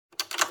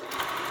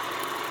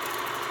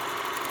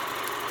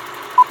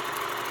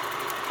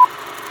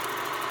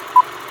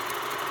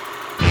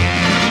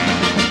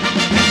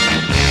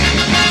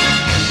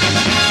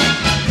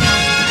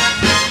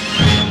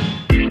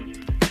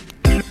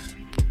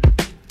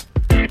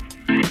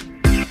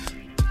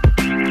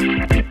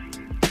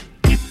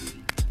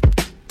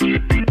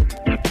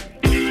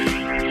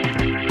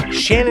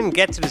Shannon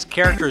gets at his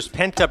character's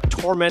pent-up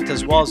torment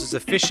as well as his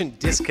efficient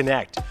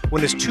disconnect.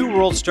 When his two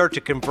worlds start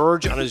to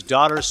converge on his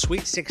daughter's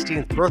sweet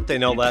 16th birthday,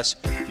 no less,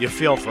 you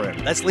feel for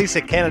him. That's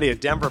Lisa Kennedy of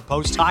Denver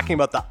Post talking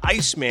about The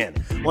Iceman,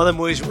 one of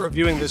the movies we're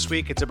reviewing this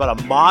week. It's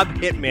about a mob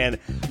hitman,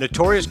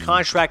 notorious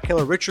contract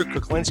killer Richard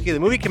Kuklinski. The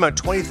movie came out in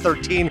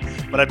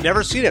 2013, but I've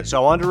never seen it,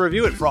 so I wanted to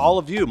review it for all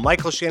of you.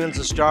 Michael Shannon's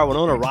the star,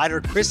 Winona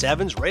Ryder, Chris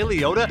Evans, Ray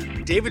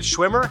Liotta, David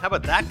Schwimmer. How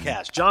about that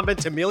cast? John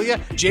Ventimiglia,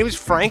 James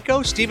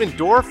Franco, Stephen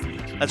Dorff.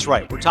 That's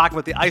right, we're talking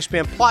about The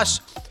Iceman.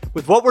 Plus,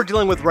 with what we're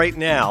dealing with right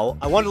now,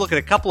 I wanted to look at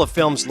a couple of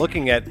films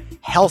looking at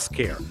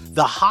healthcare.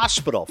 The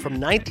Hospital from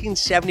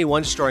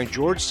 1971 starring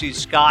George C.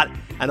 Scott,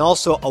 and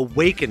also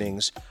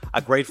Awakenings,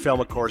 a great film,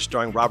 of course,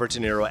 starring Robert De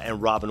Niro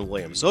and Robin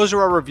Williams. Those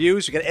are our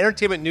reviews. We got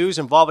entertainment news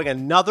involving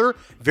another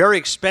very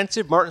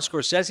expensive Martin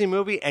Scorsese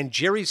movie and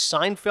Jerry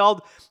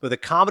Seinfeld with a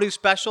comedy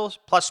special,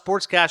 plus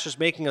sportscasters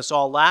making us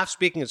all laugh.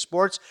 Speaking of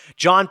sports,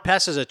 John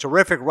Pess is a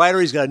terrific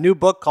writer. He's got a new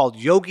book called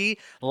Yogi,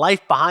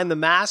 Life Behind the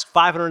Mask,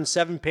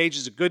 507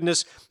 pages of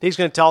goodness. He's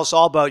going to tell us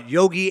all about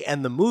Yogi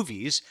and the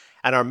movies,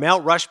 and our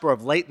Mount Rushmore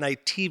of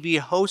late-night TV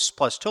hosts,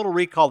 plus Total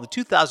Recall, the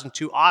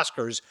 2002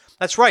 Oscars.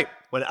 That's right,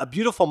 when A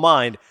Beautiful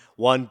Mind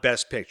won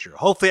Best Picture.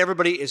 Hopefully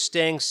everybody is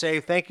staying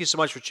safe. Thank you so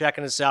much for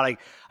checking us out.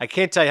 I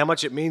can't tell you how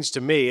much it means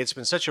to me. It's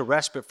been such a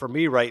respite for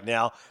me right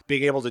now,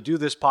 being able to do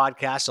this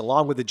podcast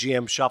along with the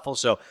GM Shuffle.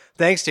 So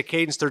thanks to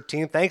Cadence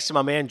 13. Thanks to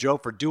my man Joe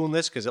for doing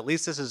this, because at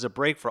least this is a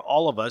break for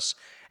all of us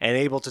and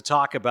able to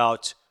talk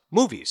about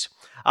movies.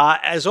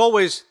 As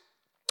always,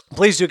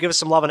 please do give us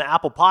some love on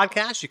Apple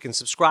Podcasts. You can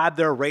subscribe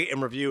there, rate,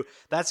 and review.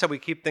 That's how we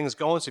keep things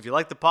going. So if you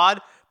like the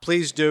pod,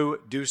 please do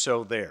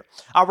so there.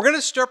 We're going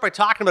to start by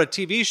talking about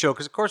a TV show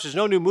because, of course, there's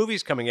no new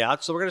movies coming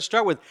out. So we're going to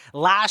start with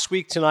Last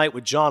Week Tonight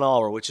with John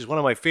Oliver, which is one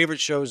of my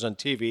favorite shows on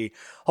TV.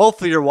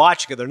 Hopefully you're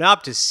watching it. They're now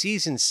up to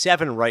season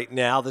 7 right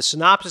now. The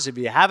synopsis, if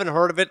you haven't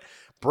heard of it,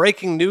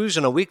 breaking news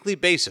on a weekly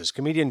basis.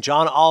 Comedian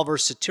John Oliver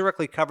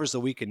satirically covers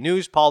the week in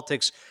news,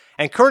 politics,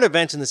 and current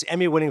events in this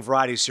Emmy-winning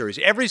variety series.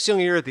 Every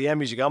single year at the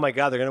Emmys, you go, oh my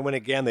God, they're going to win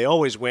again. They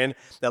always win,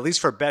 at least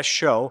for Best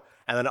Show.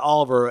 And then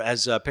Oliver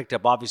has picked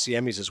up, obviously,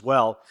 Emmys as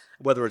well,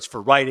 whether it's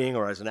for writing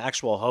or as an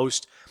actual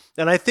host.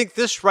 And I think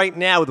this right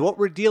now, with what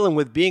we're dealing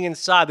with being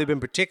inside, they've been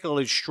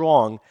particularly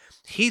strong.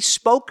 He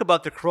spoke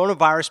about the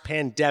coronavirus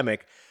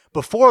pandemic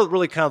before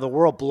really kind of the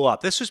world blew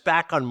up. This was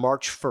back on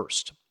March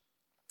 1st.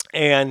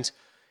 And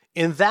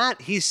in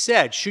that, he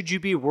said, should you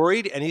be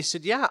worried? And he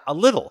said, yeah, a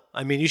little.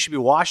 I mean, you should be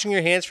washing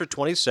your hands for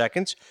 20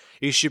 seconds.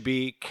 You should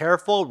be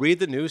careful, read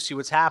the news, see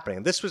what's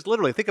happening. This was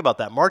literally, think about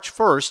that, March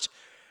 1st.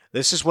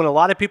 This is when a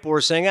lot of people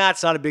were saying,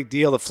 it's not a big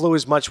deal. The flu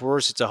is much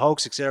worse. It's a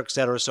hoax, et cetera, et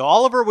cetera. So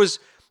Oliver was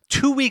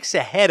 2 weeks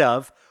ahead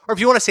of, or if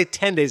you want to say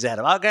 10 days ahead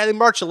of, okay,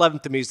 March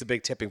 11th to me is the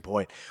big tipping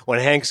point. When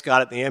Hanks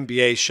got it, the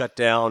NBA shut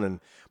down, and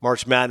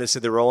March Madness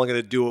said they were only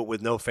going to do it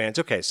with no fans.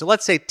 Okay, so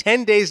let's say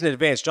 10 days in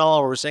advance, John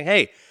Oliver was saying,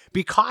 hey,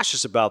 be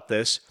cautious about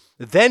this.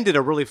 Then did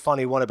a really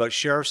funny one about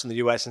sheriffs in the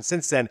U.S., and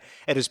since then,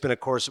 it has been,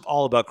 of course,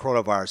 all about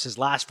coronavirus. His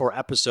last 4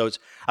 episodes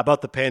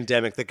about the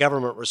pandemic, the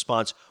government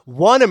response.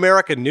 One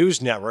American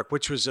News Network,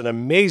 which was an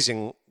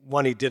amazing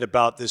one he did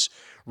about this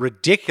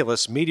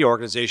ridiculous media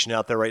organization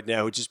out there right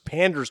now who just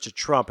panders to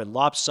Trump and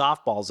lobs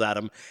softballs at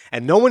him,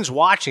 and no one's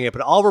watching it,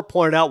 but Oliver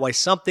pointed out why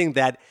something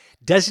that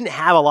doesn't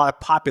have a lot of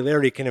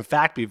popularity can, in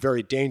fact, be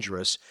very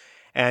dangerous.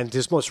 And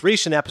his most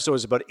recent episode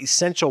is about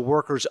essential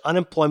workers,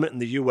 unemployment in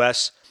the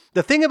U.S.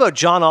 The thing about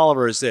John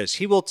Oliver is this.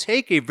 He will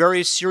take a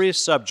very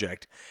serious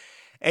subject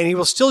and he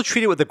will still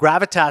treat it with the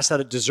gravitas that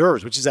it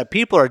deserves, which is that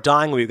people are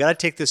dying. We've got to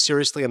take this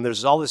seriously. And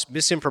there's all this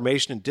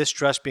misinformation and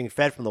distrust being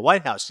fed from the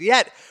White House.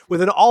 Yet,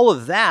 within all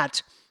of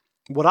that,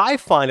 what I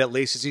find at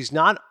least is he's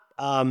not...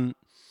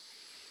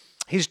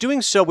 He's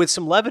doing so with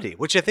some levity,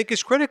 which I think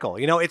is critical.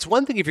 You know, it's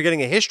one thing if you're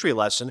getting a history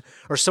lesson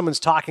or someone's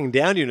talking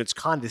down to you and it's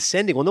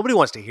condescending. Well, nobody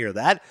wants to hear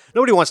that.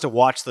 Nobody wants to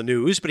watch the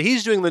news, but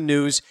he's doing the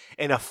news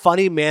in a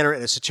funny manner,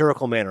 in a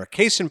satirical manner.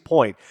 Case in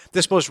point,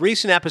 this most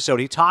recent episode,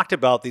 he talked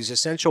about these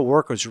essential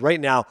workers who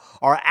right now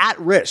are at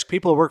risk,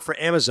 people who work for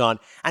Amazon,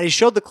 and he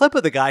showed the clip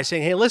of the guy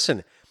saying, hey,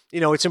 listen,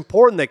 you know, it's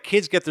important that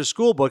kids get their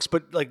school books,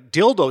 but like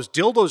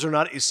dildos are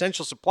not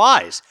essential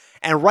supplies.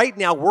 And right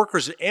now,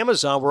 workers at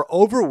Amazon were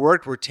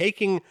overworked. We're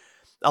taking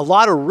a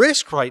lot of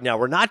risk right now.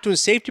 We're not doing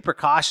safety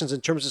precautions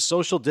in terms of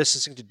social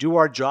distancing to do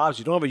our jobs.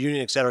 You don't have a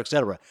union, et cetera, et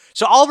cetera.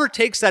 So Oliver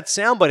takes that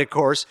soundbite, of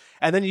course,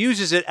 and then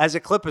uses it as a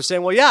clip of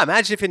saying, well, yeah,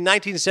 imagine if in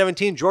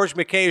 1917, George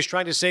McKay is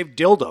trying to save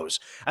dildos.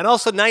 And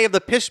also now you have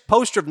the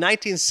poster of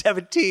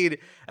 1917,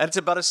 and it's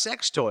about a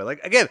sex toy. Like,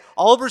 again,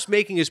 Oliver's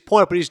making his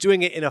point, but he's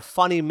doing it in a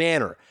funny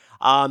manner.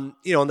 In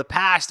the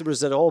past, there was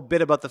that whole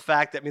bit about the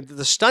fact that,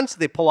 the stunts that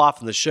they pull off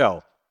in the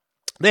show,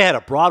 they had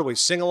a Broadway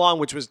sing-along,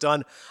 which was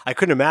done. I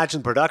couldn't imagine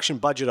the production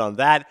budget on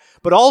that.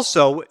 But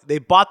also, they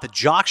bought the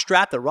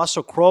jockstrap that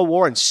Russell Crowe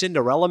wore in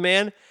Cinderella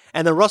Man.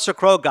 And then Russell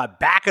Crowe got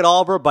back at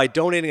Oliver by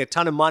donating a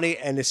ton of money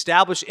and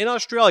established in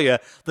Australia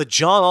the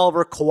John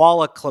Oliver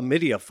Koala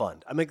Chlamydia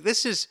Fund.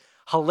 This is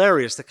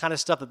hilarious, the kind of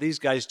stuff that these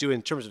guys do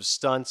in terms of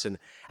stunts and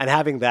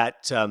having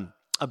that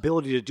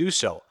ability to do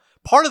so.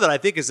 Part of that, I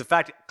think, is the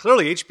fact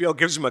clearly HBO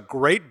gives him a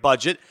great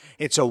budget.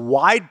 It's a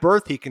wide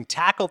berth. He can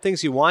tackle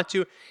things he wants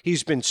to.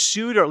 He's been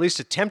sued, or at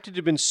least attempted to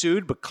have been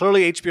sued, but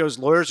clearly HBO's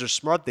lawyers are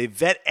smart. They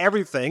vet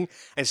everything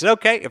and said,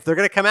 okay, if they're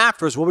going to come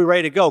after us, we'll be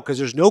ready to go, because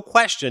there's no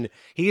question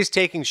he is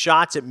taking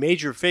shots at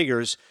major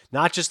figures,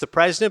 not just the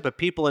president, but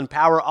people in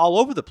power all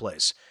over the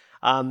place.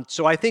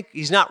 So I think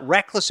he's not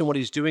reckless in what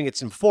he's doing.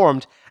 It's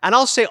informed. And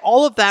I'll say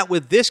all of that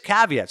with this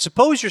caveat.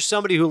 Suppose you're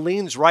somebody who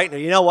leans right,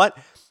 and you know what?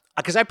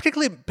 Because I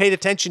particularly paid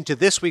attention to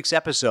this week's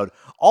episode.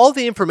 All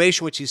the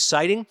information which he's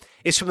citing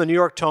is from the New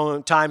York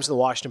Times and the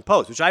Washington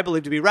Post, which I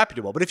believe to be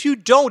reputable. But if you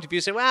don't, if you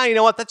say, well, you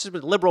know what, that's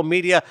just liberal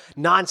media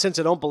nonsense,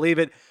 I don't believe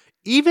it.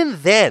 Even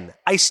then,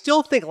 I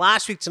still think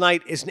Last Week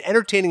Tonight is an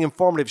entertaining,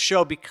 informative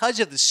show because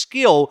of the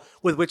skill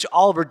with which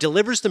Oliver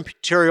delivers the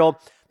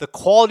material, the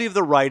quality of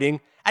the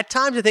writing. At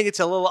times, I think it's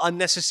a little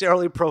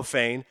unnecessarily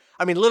profane.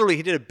 I mean, literally,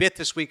 he did a bit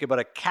this week about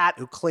a cat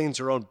who cleans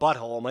her own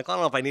butthole. I'm like, I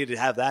don't know if I needed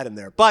to have that in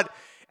there. But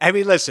I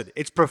mean, listen,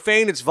 it's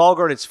profane, it's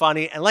vulgar, and it's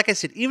funny. And like I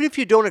said, even if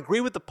you don't agree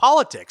with the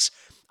politics,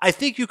 I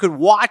think you could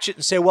watch it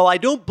and say, well, I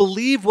don't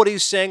believe what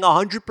he's saying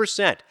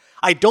 100%.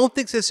 I don't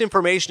think this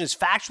information is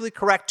factually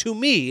correct to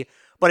me,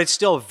 but it's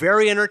still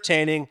very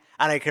entertaining,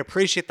 and I can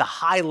appreciate the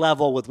high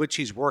level with which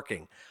he's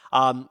working.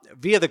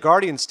 Via the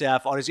Guardian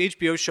staff, on his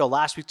HBO show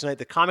Last Week Tonight,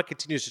 the comic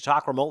continues to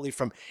talk remotely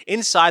from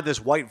inside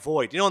this white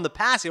void. You know, in the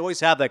past, they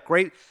always have that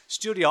great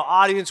studio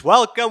audience.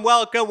 Welcome,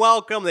 welcome,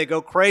 welcome. They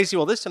go crazy.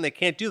 Well, this time they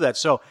can't do that.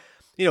 So,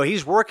 you know,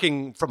 he's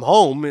working from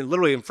home,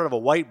 literally in front of a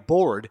white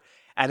board.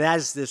 And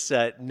as this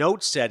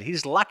note said,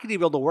 he's lucky to be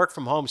able to work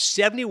from home.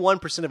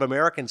 71% of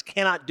Americans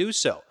cannot do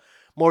so.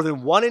 More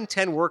than 1 in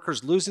 10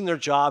 workers losing their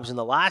jobs in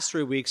the last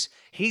 3 weeks.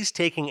 He's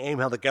taking aim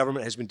how the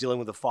government has been dealing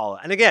with the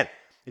fallout. And again,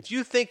 if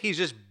you think he's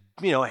just,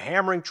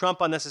 hammering Trump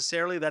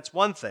unnecessarily, that's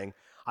one thing.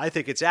 I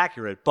think it's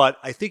accurate, but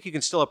I think you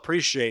can still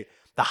appreciate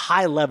the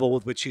high level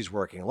with which he's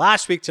working.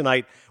 Last Week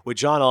Tonight with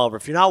John Oliver.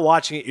 If you're not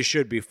watching it, you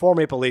should be. For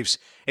Maple Leafs,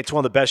 it's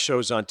one of the best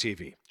shows on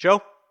TV.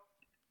 Joe?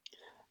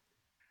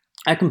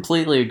 I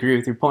completely agree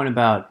with your point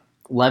about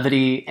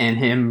levity and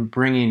him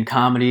bringing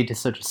comedy to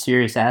such a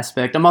serious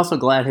aspect. I'm also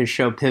glad his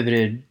show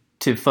pivoted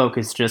to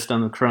focus just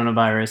on the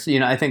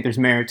coronavirus. I think there's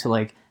merit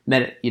to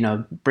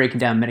breaking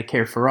down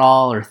Medicare for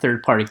all or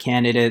third-party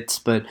candidates,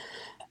 but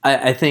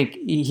I think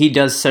he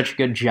does such a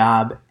good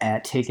job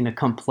at taking a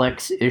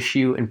complex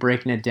issue and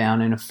breaking it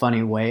down in a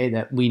funny way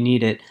that we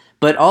need it.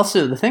 But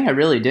also, the thing I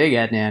really dig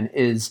at, Nan,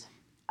 is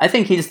I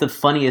think he's the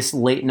funniest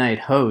late-night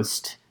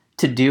host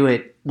to do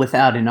it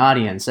without an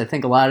audience. I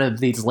think a lot of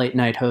these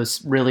late-night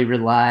hosts really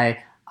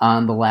rely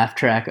on the laugh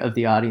track of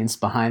the audience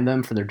behind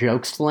them for their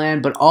jokes to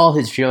land, but all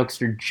his jokes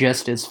are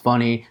just as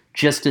funny,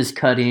 just as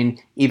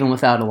cutting, even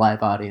without a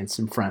live audience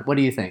in front. What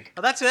do you think?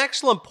 Well, that's an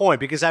excellent point,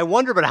 because I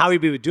wonder about how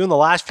he'd be doing the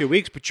last few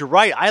weeks, but you're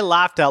right. I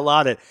laughed out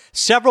loud at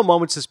several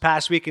moments this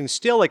past week, and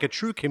still, like a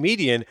true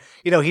comedian,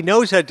 he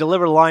knows how to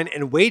deliver a line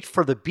and wait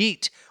for the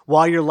beat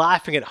while you're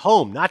laughing at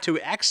home, not to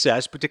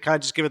excess, but to kind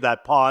of just give it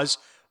that pause,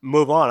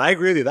 move on. I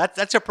agree with you.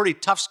 That's a pretty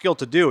tough skill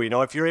to do,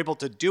 if you're able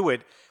to do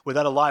it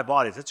without a live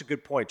audience. That's a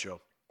good point, Joe.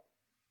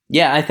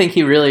 Yeah, I think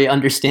he really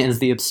understands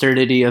the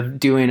absurdity of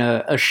doing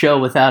a show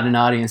without an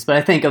audience. But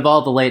I think of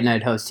all the late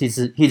night hosts,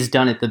 he's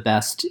done it the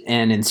best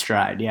and in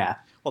stride. Yeah.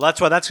 Well,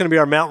 that's why that's going to be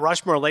our Mount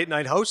Rushmore late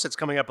night host. That's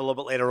coming up a little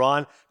bit later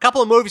on. A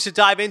couple of movies to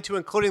dive into,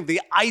 including The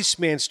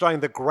Iceman,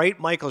 starring the great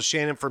Michael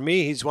Shannon. For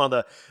me, he's one of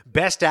the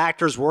best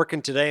actors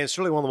working today, and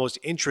certainly one of the most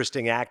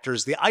interesting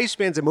actors. The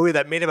Iceman's a movie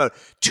that made about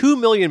 $2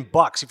 million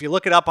if you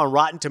look it up on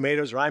Rotten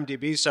Tomatoes or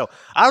IMDb. So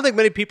I don't think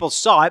many people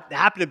saw it. It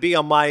happened to be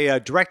on my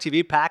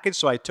DirecTV package,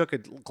 so I took a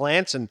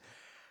glance and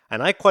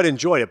I quite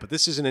enjoyed it, but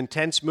this is an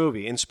intense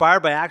movie. Inspired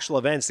by actual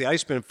events, The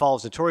Iceman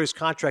follows notorious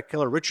contract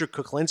killer Richard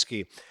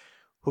Kuklinski,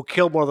 who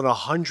killed more than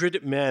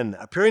 100 men.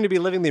 Appearing to be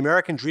living the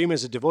American dream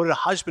as a devoted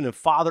husband and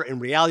father, in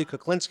reality,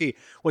 Kuklinski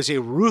was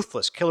a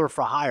ruthless killer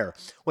for hire.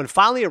 When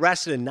finally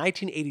arrested in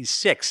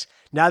 1986,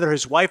 neither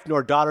his wife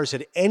nor daughters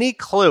had any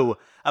clue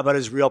about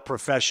his real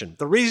profession.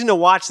 The reason to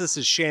watch this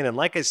is Shannon.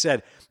 Like I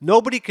said,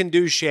 nobody can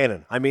do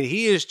Shannon. I mean,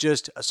 he is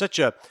just such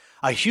a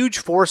huge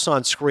force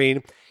on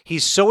screen.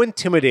 He's so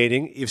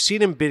intimidating. You've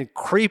seen him been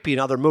creepy in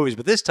other movies,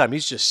 but this time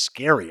he's just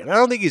scary. And I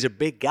don't think he's a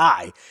big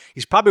guy.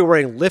 He's probably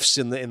wearing lifts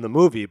in the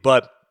movie,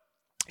 but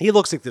he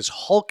looks like this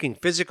hulking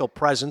physical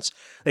presence.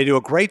 They do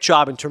a great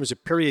job in terms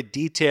of period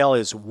detail.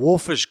 His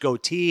wolfish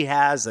goatee he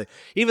has.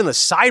 Even the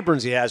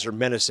sideburns he has are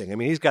menacing. I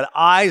mean, he's got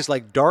eyes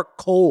like dark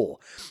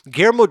coal.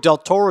 Guillermo del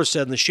Toro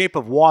said in The Shape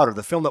of Water,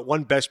 the film that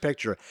won Best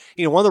Picture,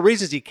 one of the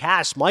reasons he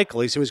cast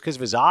Michael, he said, was because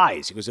of his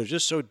eyes. He goes, they're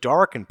just so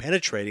dark and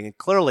penetrating. And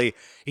clearly,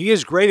 he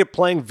is great at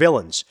playing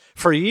villains.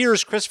 For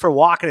years, Christopher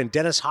Walken and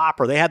Dennis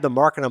Hopper, they had the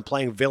market on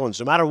playing villains.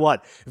 No matter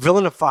what,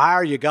 villain for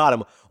hire, you got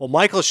him. Well,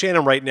 Michael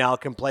Shannon right now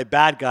can play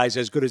bad guys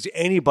as good good as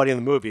anybody in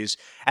the movies.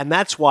 And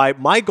that's why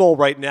my goal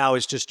right now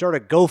is to start a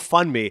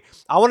GoFundMe.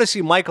 I want to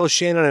see Michael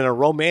Shannon in a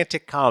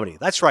romantic comedy.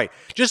 That's right.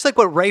 Just like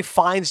what Ray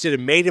Fiennes did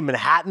in Made in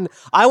Manhattan,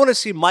 I want to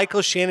see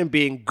Michael Shannon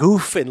being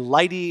goof and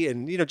lighty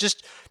and,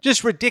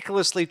 just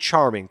ridiculously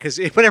charming. Because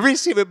whenever you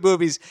see him in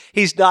movies,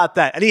 he's not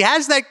that. And he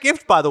has that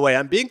gift, by the way.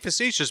 I'm being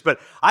facetious, but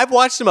I've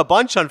watched him a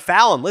bunch on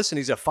Fallon. Listen,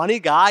 he's a funny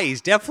guy.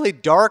 He's definitely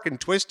dark and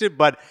twisted,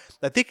 but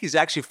I think he's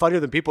actually funnier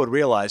than people would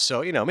realize.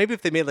 So, maybe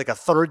if they made like a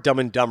third Dumb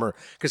and Dumber,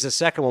 because the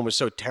second one was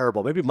so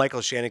terrible, maybe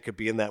Michael Shannon could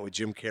be in that with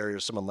Jim Carrey or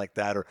someone like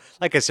that. Or,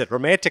 like I said,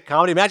 romantic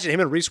comedy. Imagine him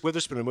and Reese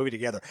Witherspoon in a movie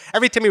together.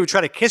 Every time he would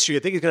try to kiss her, you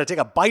think he's going to take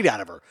a bite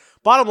out of her.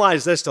 Bottom line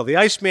is this, though. The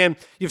Iceman,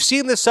 you've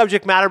seen this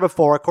subject matter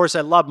before. Of course,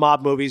 I love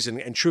mob movies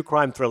and true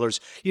crime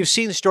thrillers. You've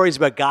seen stories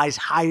about guys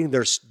hiding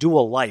their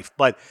dual life,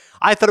 but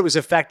I thought it was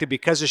effective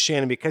because of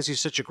Shannon, because he's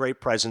such a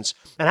great presence.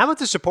 And how about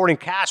the supporting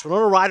cast?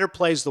 Winona Ryder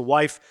plays the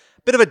wife,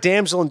 bit of a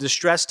damsel in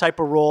distress type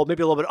of role,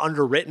 maybe a little bit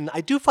underwritten.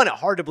 I do find it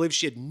hard to believe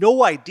she had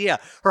no idea.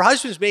 Her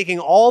husband's making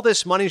all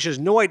this money. She has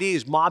no idea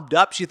he's mobbed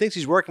up. She thinks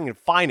he's working in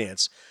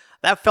finance.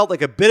 That felt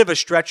like a bit of a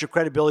stretch of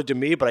credibility to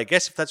me, but I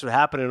guess if that's what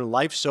happened in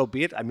life, so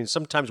be it. I mean,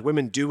 sometimes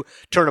women do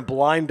turn a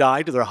blind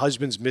eye to their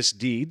husband's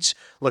misdeeds.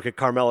 Look at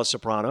Carmela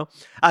Soprano.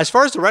 As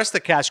far as the rest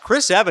of the cast,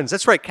 Chris Evans,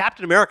 that's right,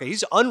 Captain America.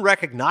 He's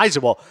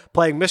unrecognizable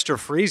playing Mr.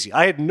 Freezy.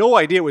 I had no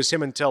idea it was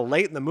him until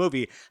late in the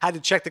movie. Had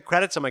to check the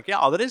credits. I'm like,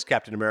 yeah, that is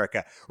Captain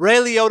America. Ray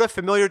Liotta,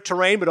 familiar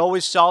terrain, but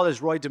always solid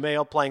as Roy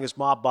DeMeo playing his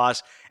mob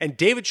boss. And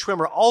David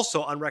Schwimmer,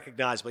 also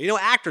unrecognizable.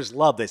 Actors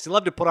love this. They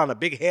love to put on a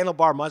big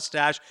handlebar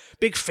mustache,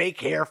 big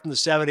fake hair from the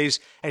 70s,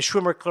 and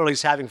Schwimmer clearly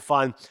is having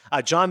fun.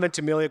 John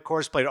Ventimiglia, of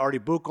course, played Artie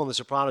Bucco in The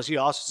Sopranos. He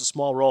also has a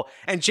small role.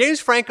 And James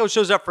Franco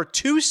shows up for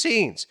two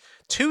scenes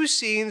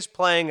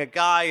playing a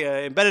guy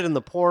embedded in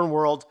the porn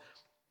world.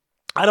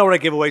 I don't want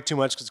to give away too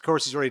much because, of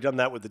course, he's already done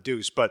that with The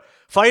Deuce. But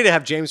funny to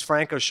have James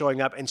Franco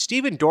showing up, and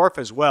Stephen Dorff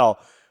as well,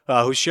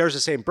 who shares the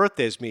same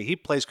birthday as me. He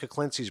plays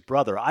Kuklinski's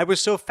brother. I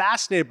was so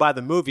fascinated by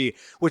the movie,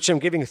 which I'm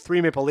giving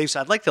 3 Maple Leafs.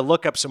 I'd like to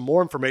look up some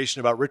more information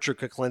about Richard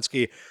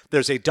Kuklinski.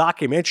 There's a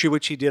documentary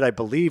which he did, I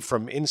believe,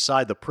 from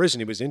inside the prison.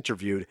 He was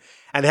interviewed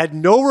and had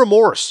no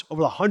remorse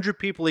over the 100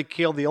 people he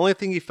killed. The only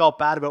thing he felt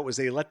bad about was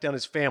they let down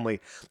his family.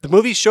 The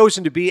movie shows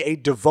him to be a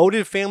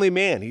devoted family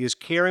man. He is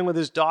caring with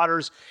his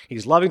daughters.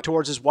 He's loving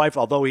towards his wife,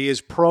 although he is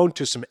prone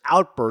to some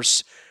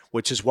outbursts,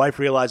 which his wife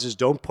realizes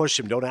don't push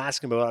him, don't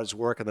ask him about his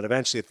work, and then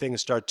eventually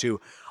things start to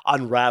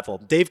unravel.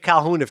 Dave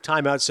Calhoun of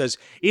Time Out says,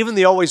 even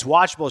the always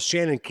watchable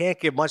Shannon can't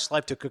give much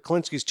life to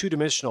Kuklinski's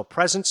two-dimensional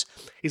presence.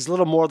 He's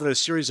little more than a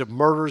series of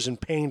murders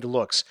and pained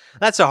looks.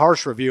 That's a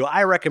harsh review.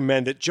 I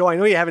recommend it. Joe, I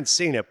know you haven't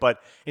seen it,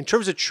 but in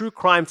terms of true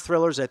crime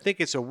thrillers, I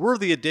think it's a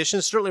worthy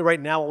addition. Certainly right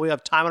now, while we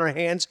have time on our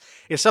hands,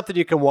 it's something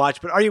you can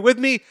watch. But are you with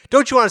me?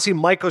 Don't you want to see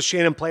Michael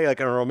Shannon play like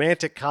a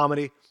romantic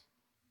comedy?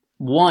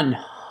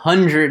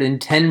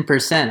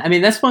 110%. I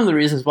mean, that's one of the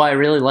reasons why I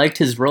really liked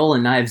his role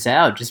in Knives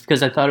Out, just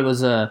because I thought it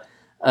was a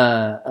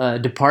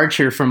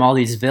departure from all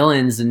these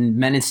villains and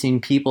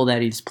menacing people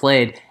that he's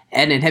played.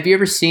 And have you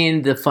ever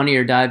seen the Funny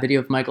or Die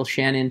video of Michael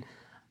Shannon,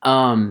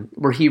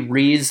 where he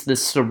reads the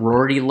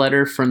sorority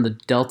letter from the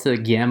Delta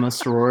Gamma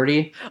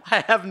sorority?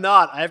 I have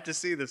not. I have to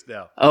see this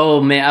now.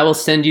 Oh, man, I will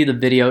send you the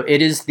video.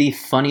 It is the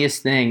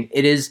funniest thing.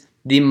 It is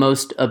the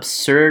most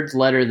absurd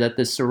letter that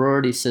the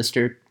sorority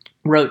sister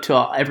wrote to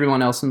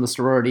everyone else in the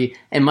sorority,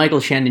 and Michael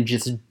Shannon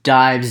just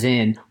dives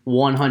in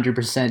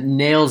 100%,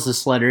 nails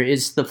this letter.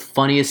 It's the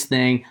funniest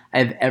thing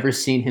I've ever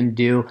seen him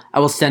do. I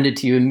will send it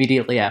to you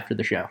immediately after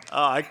the show.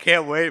 Oh, I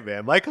can't wait,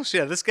 man. Michael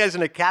Shannon, this guy's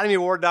an Academy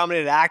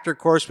Award-nominated actor, of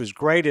course, was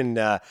great in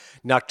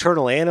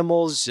Nocturnal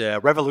Animals,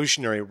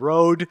 Revolutionary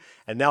Road,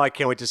 and now I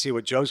can't wait to see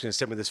what Joe's going to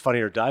send me this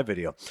Funny or Die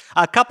video.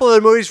 A couple of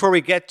the movies before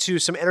we get to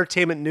some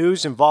entertainment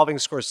news involving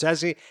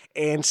Scorsese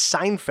and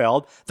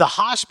Seinfeld. The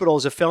Hospital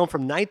is a film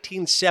from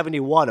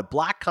 1971, a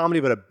black comedy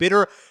about a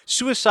bitter,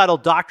 suicidal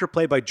doctor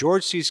played by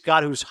George C.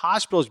 Scott, whose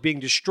hospital is being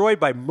destroyed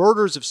by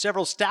murders of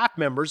several staff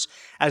members,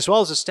 as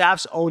well as the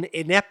staff's own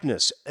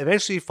ineptness.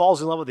 Eventually, he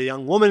falls in love with a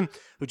young woman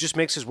who just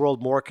makes his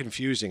world more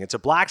confusing. It's a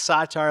black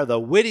satire. The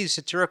witty,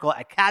 satirical,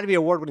 Academy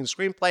Award-winning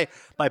screenplay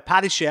by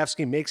Paddy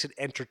Chayefsky makes it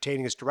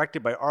entertaining. It's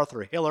directed by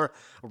Arthur Hiller.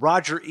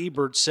 Roger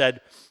Ebert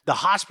said, "The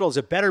Hospital is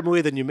a better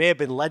movie than you may have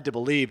been led to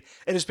believe.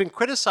 It has been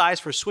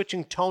criticized for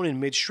switching tone in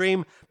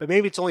midstream, but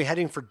maybe it's only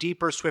heading for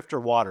deeper, swifter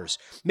waters.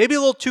 Maybe a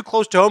little too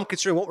close to home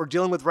considering what we're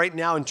dealing with right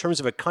now in terms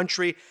of a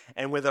country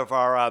and with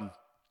our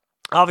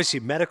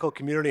obviously medical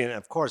community, and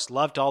of course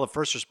love to all the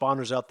first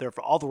responders out there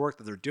for all the work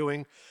that they're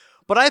doing.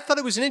 But I thought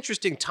it was an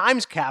interesting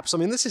times capsule.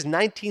 I mean, this is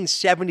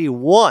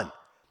 1971. All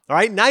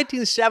right,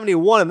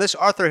 1971, and this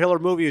Arthur Hiller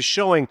movie is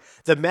showing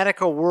the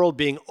medical world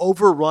being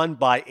overrun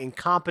by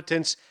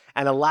incompetence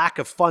and a lack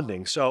of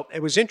funding. So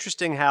it was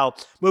interesting how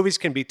movies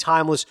can be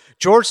timeless.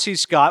 George C.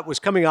 Scott was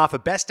coming off a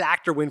Best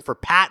Actor win for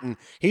Patton.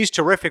 He's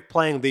terrific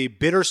playing the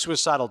bitter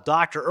suicidal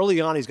doctor. Early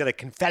on, he's got a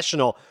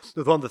confessional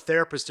with one of the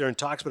therapists there and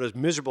talks about how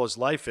miserable his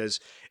life is.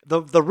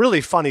 The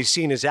really funny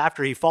scene is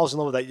after he falls in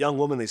love with that young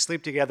woman, they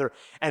sleep together,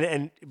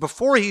 and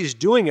before he's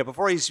doing it,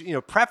 before he's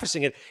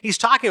prefacing it, he's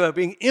talking about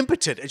being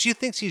impotent, and she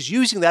thinks he's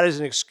using that as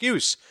an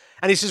excuse.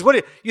 And he says, "What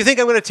do you think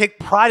I'm going to take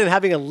pride in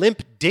having a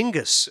limp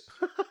dingus?"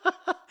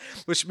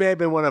 Which may have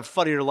been one of the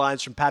funnier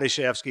lines from Paddy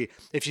Chayefsky.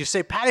 If you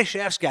say Paddy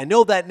Chayefsky, I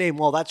know that name.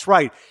 Well, that's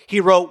right.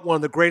 He wrote one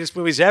of the greatest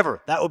movies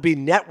ever. That would be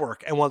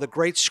Network, and one of the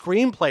great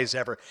screenplays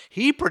ever.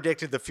 He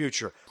predicted the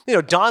future.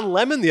 Don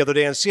Lemon the other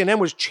day on CNN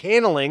was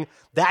channeling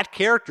that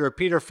character of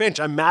Peter Finch.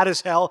 I'm mad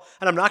as hell,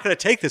 and I'm not going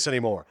to take this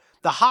anymore.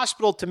 The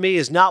Hospital, to me,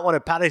 is not one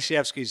of Paddy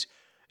Chayefsky's,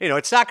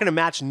 it's not going to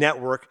match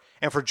Network.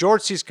 And for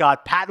George C.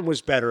 Scott, Patton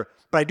was better.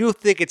 But I do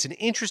think it's an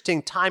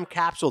interesting time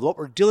capsule of what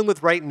we're dealing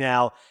with right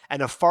now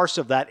and a farce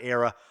of that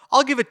era.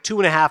 I'll give it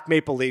 2.5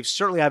 Maple Leafs.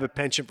 Certainly I have a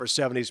penchant for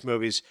 70s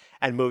movies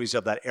and movies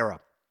of that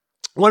era.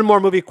 One more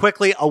movie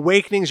quickly,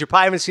 Awakenings. You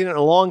probably haven't seen it in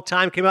a long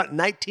time. Came out in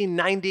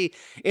 1990.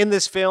 In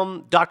this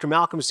film, Dr.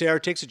 Malcolm Sayre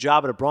takes a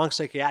job at a Bronx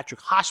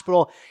psychiatric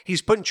hospital.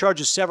 He's put in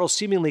charge of several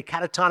seemingly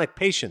catatonic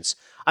patients.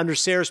 Under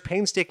Sayre's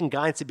painstaking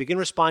guidance, they begin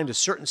responding to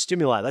certain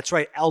stimuli. That's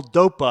right,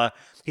 L-Dopa.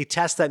 He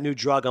tests that new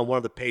drug on one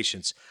of the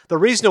patients. The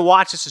reason to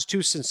watch this is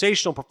two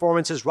sensational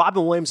performances.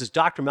 Robin Williams as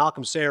Dr.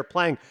 Malcolm Sayre,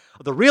 playing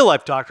the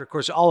real-life doctor, of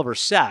course, Oliver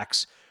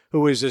Sacks,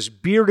 who is this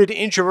bearded,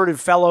 introverted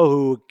fellow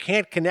who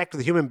can't connect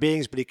with human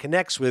beings, but he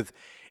connects with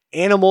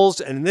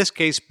animals, and in this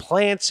case,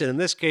 plants, and in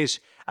this case,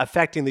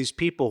 affecting these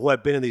people who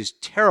have been in these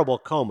terrible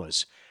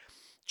comas.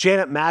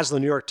 Janet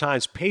Maslin, New York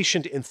Times,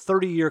 patient in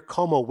 30-year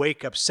coma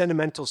wake-up,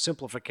 sentimental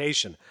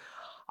simplification.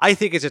 I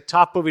think it's a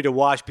tough movie to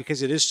watch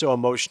because it is so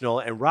emotional,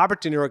 and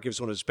Robert De Niro gives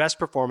one of his best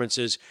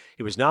performances.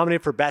 He was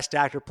nominated for Best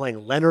Actor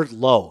playing Leonard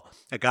Lowe,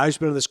 a guy who's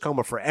been in this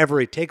coma forever.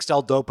 He takes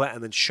L-Dopa,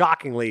 and then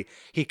shockingly,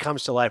 he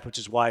comes to life, which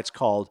is why it's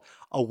called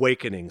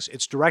Awakenings.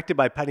 It's directed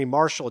by Penny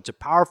Marshall. It's a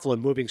powerful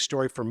and moving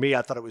story for me.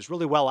 I thought it was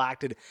really well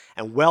acted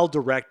and well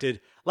directed.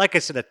 Like I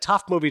said, a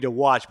tough movie to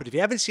watch, but if you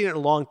haven't seen it in a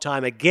long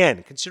time,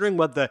 again, considering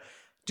what the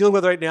dealing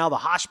with right now, the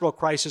hospital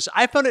crisis,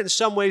 I found it in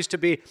some ways to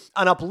be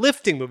an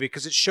uplifting movie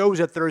because it shows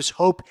that there is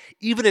hope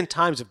even in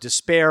times of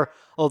despair,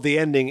 although the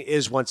ending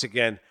is, once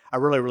again, a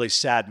really, really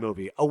sad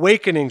movie.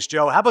 Awakenings,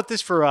 Joe. How about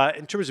this for,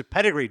 in terms of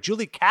pedigree?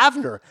 Julie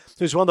Kavner,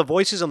 who's one of the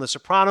voices on The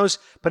Sopranos.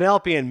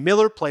 Penelope Ann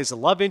Miller plays the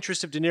love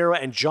interest of De Niro.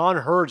 And John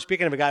Hurd,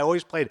 speaking of a guy who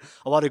always played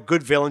a lot of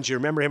good villains. You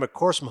remember him, of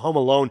course, from Home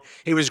Alone.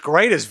 He was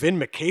great as Vin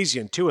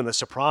Makazian, too, in The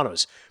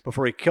Sopranos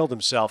before he killed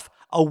himself.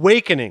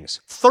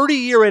 Awakenings,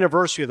 30-year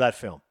anniversary of that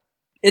film.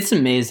 It's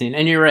amazing,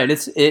 and you're right.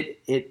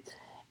 It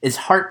is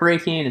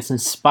heartbreaking. It's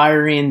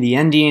inspiring. The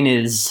ending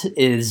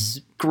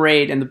is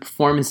great, and the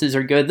performances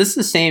are good. This is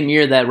the same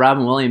year that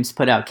Robin Williams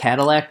put out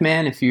Cadillac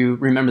Man, if you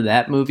remember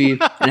that movie.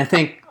 And I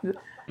think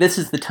this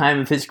is the time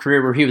of his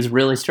career where he was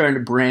really starting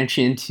to branch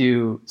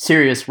into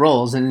serious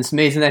roles. And it's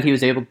amazing that he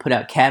was able to put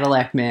out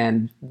Cadillac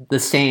Man the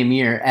same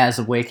year as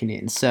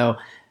Awakening. So,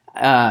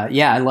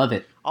 I love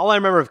it. All I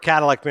remember of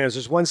Cadillac Man is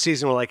there's one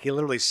season where he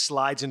literally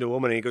slides into a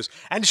woman and he goes,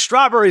 and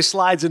Strawberry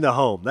slides into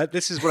home.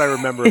 This is what I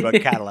remember about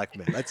Cadillac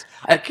Man.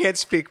 I can't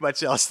speak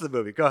much else to the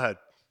movie. Go ahead.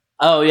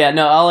 Oh, yeah.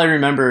 No, all I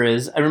remember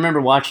is I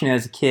remember watching it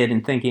as a kid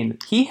and thinking,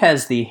 he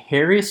has the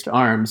hairiest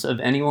arms of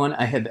anyone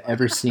I have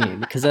ever seen.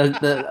 Because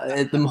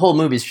the whole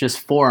movie is just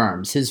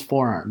forearms, his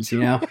forearms,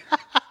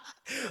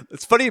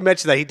 It's funny you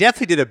mentioned that. He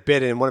definitely did a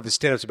bit in one of his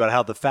stand-ups about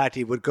how the fact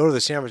he would go to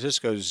the San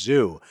Francisco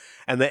Zoo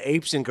and the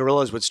apes and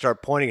gorillas would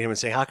start pointing at him and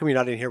say, how come you're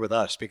not in here with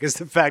us? Because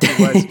the fact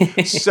he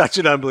was such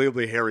an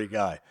unbelievably hairy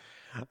guy.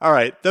 All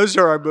right, those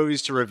are our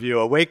movies to review.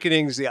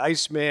 Awakenings, The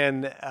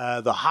Iceman,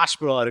 The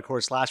Hospital, and of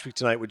course, Last Week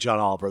Tonight with John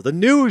Oliver. The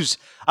news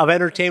of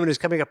entertainment is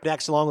coming up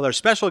next along with our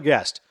special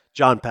guest,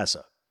 John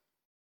Pessa.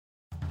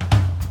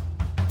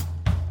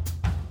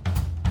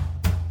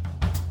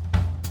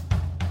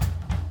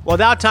 Well,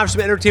 now time for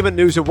some entertainment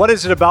news. And what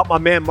is it about my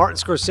man Martin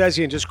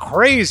Scorsese and just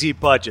crazy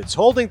budgets?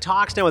 Holding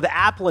talks now with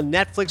Apple and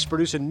Netflix to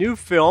produce a new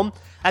film.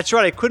 That's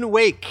right, I couldn't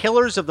wait.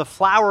 Killers of the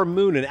Flower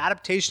Moon, an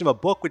adaptation of a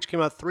book which came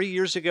out 3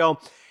 years ago.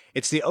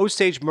 It's the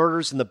Osage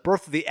murders and the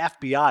birth of the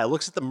FBI. It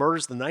looks at the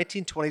murders in the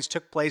 1920s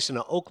took place in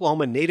an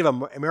Oklahoma Native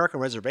American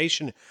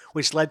reservation,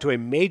 which led to a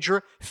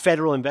major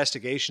federal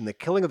investigation. The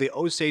killing of the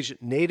Osage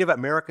Native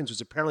Americans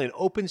was apparently an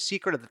open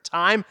secret at the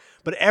time,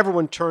 but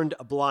everyone turned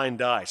a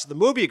blind eye. So the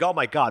movie, oh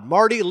my God,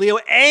 Marty, Leo,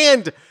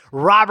 and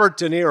Robert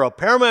De Niro.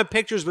 Paramount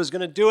Pictures was going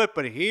to do it,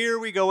 but here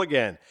we go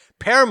again.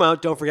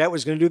 Paramount, don't forget,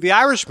 was going to do The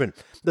Irishman.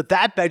 But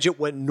that budget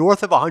went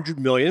north of $100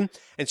 million,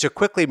 and so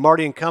quickly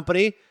Marty and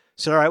company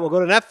said, all right, we'll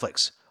go to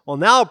Netflix. Well,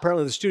 now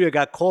apparently the studio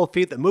got cold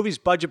feet. The movie's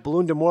budget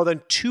ballooned to more than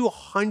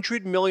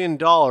 $200 million.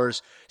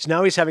 So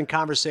now he's having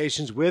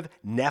conversations with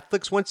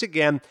Netflix once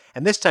again,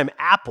 and this time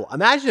Apple.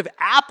 Imagine if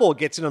Apple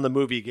gets in on the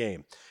movie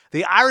game.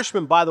 The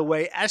Irishman, by the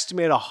way,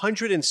 estimated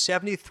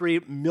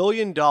 $173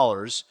 million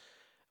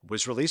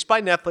was released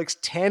by Netflix,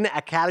 10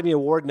 Academy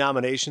Award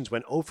nominations,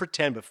 went 0 for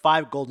 10, but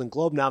 5 Golden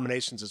Globe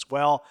nominations as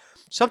well.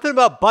 Something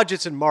about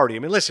budgets and Marty. I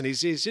mean, listen,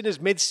 he's in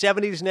his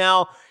mid-70s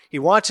now. He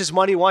wants his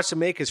money, wants to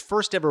make his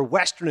first ever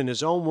Western in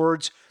his own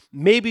words.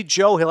 Maybe,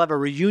 Joe, he'll have a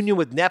reunion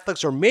with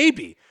Netflix, or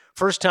maybe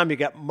first time you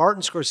got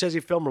Martin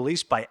Scorsese film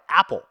released by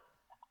Apple.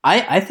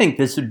 I think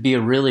this would be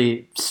a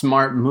really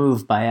smart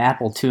move by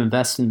Apple to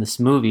invest in this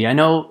movie. I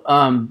know,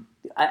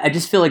 I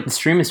just feel like the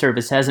streaming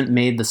service hasn't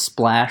made the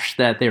splash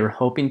that they were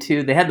hoping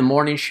to. They had the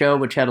morning show,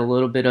 which had a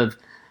little bit of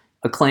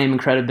acclaim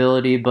and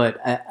credibility, but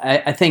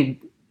I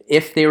think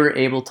if they were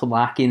able to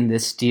lock in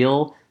this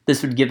deal,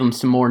 this would give them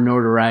some more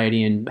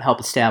notoriety and help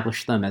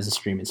establish them as a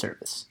streaming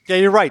service. Yeah,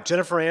 you're right.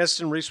 Jennifer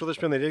Aniston, Reese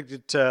Witherspoon, they did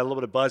get a little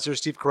bit of buzz there.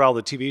 Steve Carell,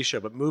 the TV show,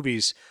 but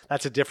movies,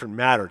 that's a different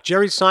matter.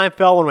 Jerry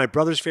Seinfeld, one of my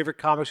brother's favorite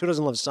comics. Who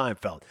doesn't love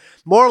Seinfeld?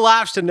 More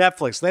laughs to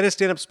Netflix. Latest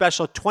stand-up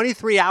special,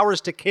 23 Hours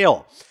to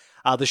Kill.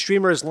 The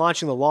streamer is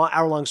launching the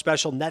hour-long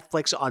special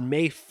Netflix on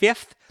May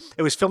 5th.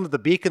 It was filmed at the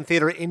Beacon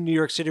Theater in New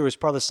York City. It was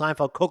part of the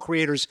Seinfeld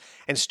co-creators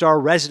and star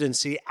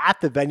residency at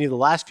the venue, the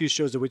last few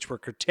shows of which were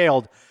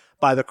curtailed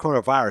by the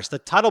coronavirus. The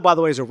title, by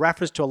the way, is a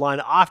reference to a line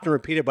often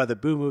repeated by the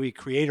Boo movie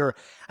creator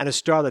and a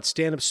star that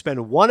stand-ups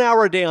spend 1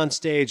 hour a day on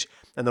stage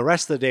and the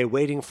rest of the day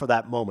waiting for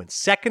that moment.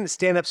 Second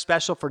stand-up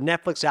special for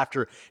Netflix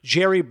after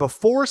Jerry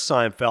before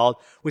Seinfeld,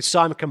 which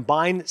saw him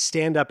combine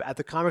stand-up at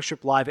the Comic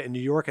Strip Live in New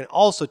York and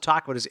also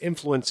talk about his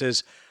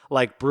influences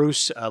like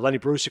Bruce, Lenny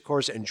Bruce, of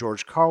course, and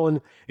George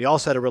Carlin. He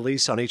also had a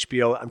release on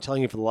HBO, I'm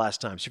telling you for the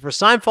last time. So if you're a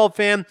Seinfeld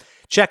fan,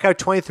 check out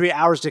 23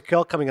 Hours to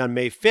Kill coming on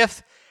May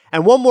 5th.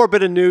 And one more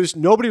bit of news.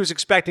 Nobody was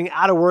expecting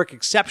out of work,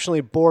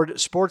 exceptionally bored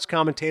sports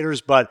commentators,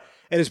 but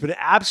it has been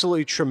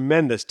absolutely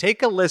tremendous.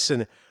 Take a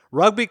listen.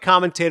 Rugby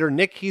commentator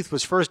Nick Heath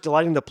was first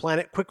delighting the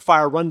planet,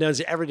 quickfire rundowns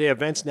of everyday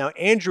events. Now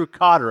Andrew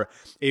Cotter,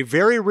 a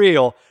very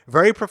real,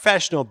 very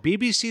professional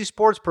BBC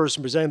sports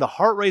person presenting the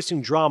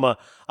heart-racing drama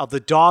of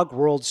the Dog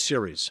World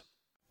Series.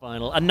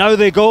 Final. And now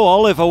they go,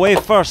 Olive away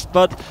first,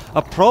 but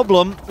a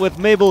problem with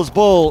Mabel's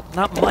ball.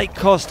 That might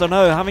cost her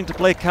now, having to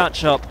play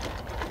catch-up.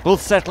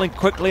 Both settling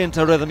quickly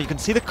into rhythm. You can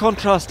see the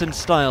contrast in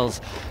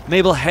styles.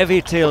 Mabel heavy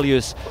tail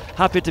use,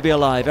 happy to be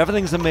alive.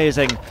 Everything's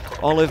amazing.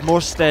 Olive more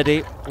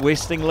steady,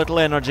 wasting little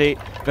energy.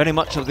 Very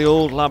much of the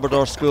old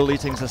Labrador school.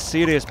 Eating's a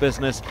serious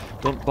business.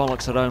 Don't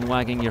bollocks around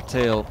wagging your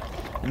tail.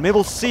 And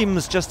Mabel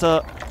seems just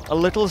a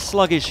little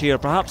sluggish here.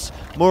 Perhaps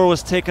more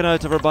was taken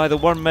out of her by the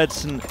worm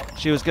medicine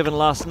she was given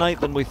last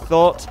night than we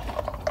thought.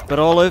 But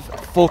Olive,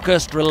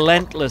 focused,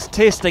 relentless,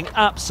 tasting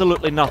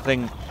absolutely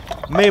nothing.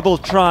 Mabel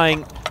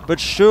trying, but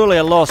surely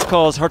a lost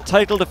cause. Her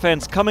title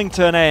defence coming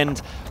to an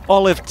end.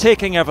 Olive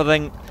taking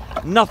everything.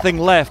 Nothing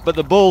left but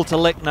the bowl to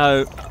lick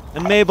now.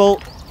 And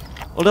Mabel,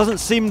 well, doesn't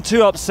seem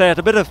too upset.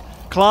 A bit of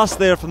class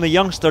there from the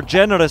youngster,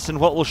 generous in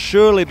what will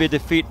surely be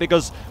defeat,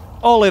 because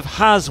Olive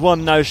has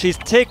won now. She's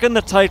taken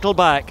the title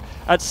back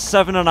at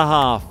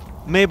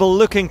 7.5. Mabel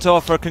looking to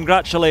offer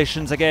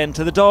congratulations again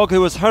to the dog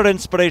who was her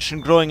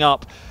inspiration growing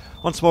up.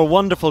 Once more,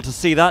 wonderful to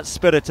see that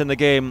spirit in the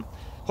game.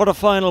 What a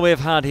final we've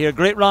had here.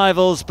 Great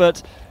rivals,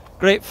 but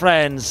great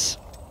friends.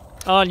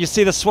 Oh, and you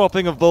see the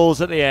swapping of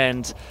bowls at the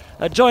end.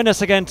 Join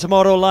us again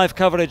tomorrow. Live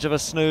coverage of a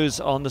snooze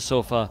on the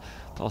sofa,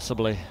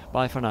 possibly.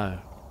 Bye for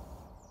now.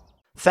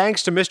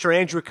 Thanks to Mr.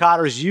 Andrew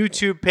Cotter's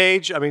YouTube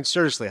page. I mean,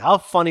 seriously, how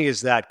funny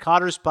is that?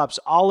 Cotter's pups,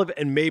 Olive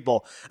and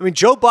Mabel. I mean,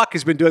 Joe Buck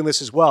has been doing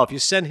this as well. If you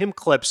send him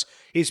clips,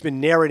 he's been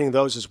narrating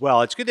those as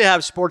well. It's good to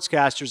have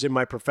sportscasters in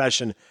my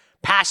profession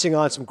passing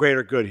on some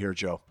greater good here,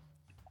 Joe.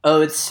 Oh,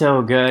 it's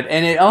so good.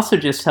 And it also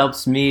just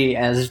helps me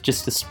as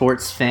just a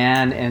sports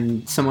fan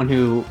and someone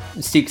who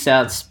seeks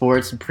out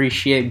sports,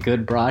 appreciate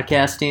good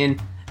broadcasting.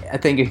 I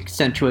think it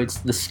accentuates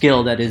the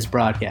skill that is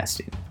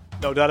broadcasting.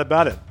 No doubt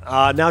about it.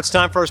 Now it's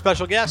time for our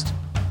special guest.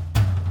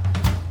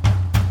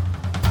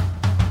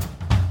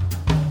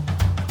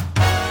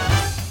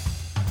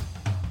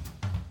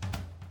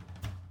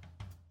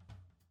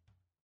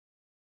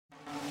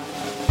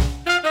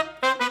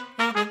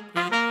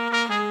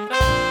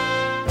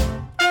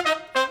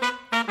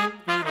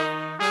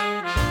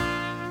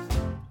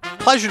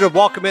 Pleasure to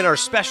welcome in our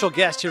special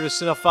guest here to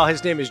Cinephile.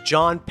 His name is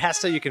John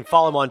Pessa. You can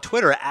follow him on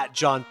Twitter at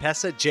John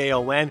Pessa,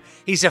 Jon.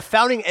 He's a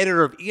founding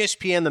editor of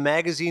ESPN, the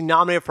magazine,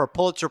 nominated for a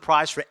Pulitzer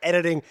Prize for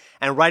editing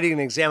and writing an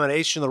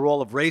examination of the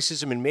role of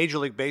racism in Major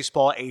League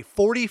Baseball, a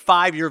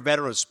 45-year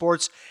veteran of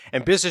sports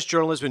and business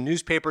journalism in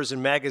newspapers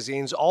and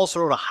magazines. Also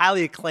wrote a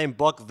highly acclaimed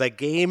book, The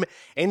Game,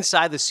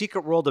 Inside the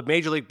Secret World of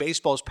Major League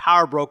Baseball's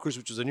Power Brokers,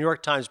 which was a New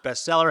York Times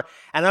bestseller.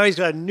 And now he's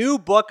got a new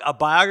book, a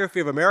biography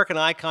of American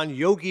icon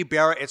Yogi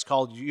Berra. It's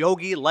called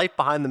Yogi, Life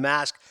Behind the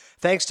Mask.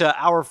 Thanks to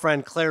our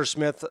friend Claire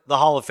Smith, the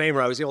Hall of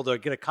Famer, I was able to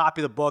get a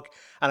copy of the book,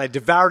 and I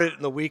devoured it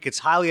in the week. It's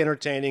highly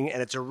entertaining,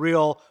 and it's a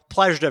real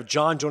pleasure to have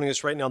John joining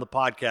us right now on the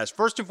podcast.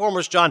 First and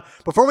foremost, John,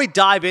 before we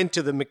dive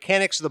into the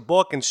mechanics of the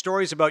book and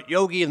stories about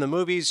Yogi and the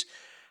movies,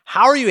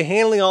 how are you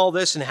handling all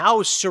this, and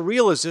how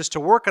surreal is this to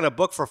work on a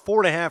book for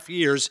 4.5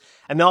 years,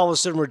 and now all of a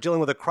sudden we're dealing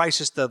with a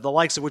crisis the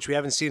likes of which we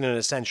haven't seen in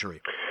a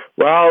century?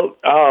 Well,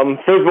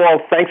 first of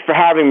all, thanks for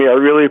having me. I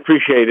really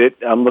appreciate it.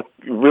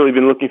 Really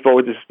been looking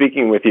forward to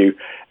speaking with you.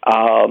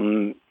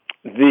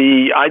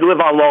 I live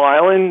on Long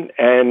Island,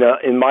 and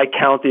in my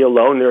county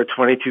alone, there are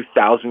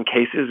 22,000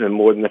 cases and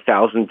more than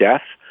 1,000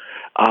 deaths.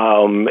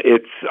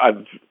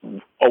 I've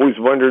always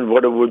wondered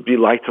what it would be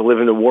like to live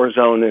in a war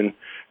zone, and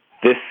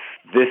this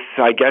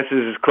I guess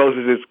is as close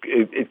as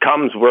it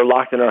comes. We're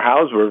locked in our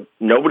house.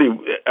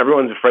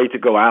 Everyone's afraid to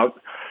go out,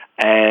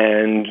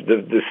 and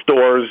the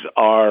stores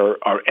are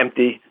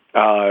empty,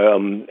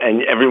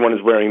 and everyone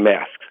is wearing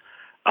masks.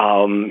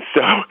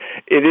 So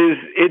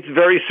it's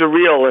very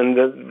surreal,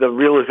 and the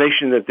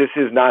realization that this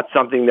is not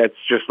something that's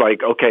just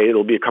like, okay,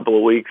 it'll be a couple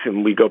of weeks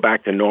and we go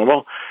back to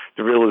normal.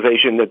 The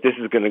realization that this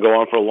is going to go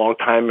on for a long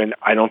time, and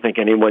I don't think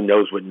anyone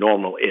knows what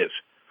normal is.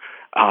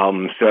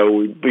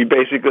 So we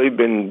basically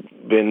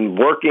been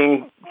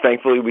working.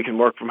 Thankfully, we can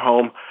work from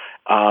home,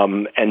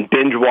 and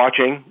binge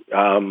watching.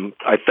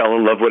 I fell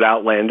in love with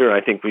Outlander, and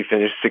I think we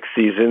finished 6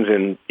 seasons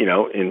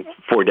in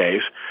 4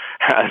 days.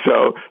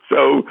 So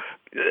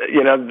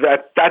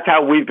that's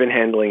how we've been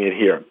handling it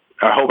here.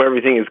 I hope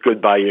everything is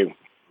good by you.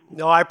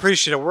 No, I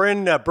appreciate it. We're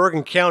in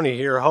Bergen County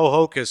here,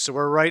 Hohokus, so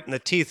we're right in the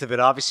teeth of it,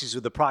 obviously,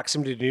 with the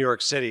proximity to New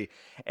York City.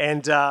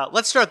 And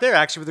let's start there,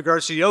 actually, with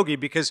regards to Yogi,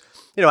 because,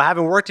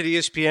 having worked at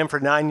ESPN for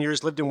 9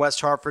 years, lived in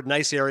West Hartford,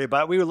 nice area,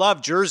 but we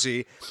love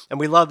Jersey, and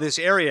we love this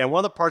area. And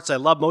one of the parts I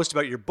love most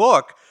about your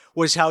book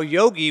was how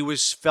Yogi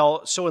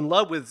fell so in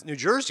love with New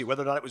Jersey,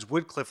 whether or not it was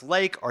Woodcliff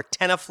Lake or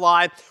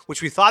Tenafly,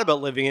 which we thought about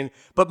living in,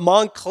 but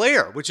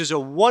Montclair, which is a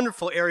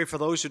wonderful area for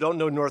those who don't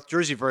know North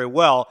Jersey very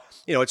well.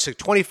 It's like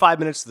 25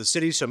 minutes to the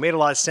city, so it made a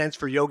lot of sense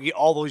for Yogi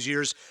all those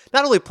years,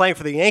 not only playing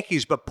for the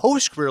Yankees, but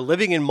post-career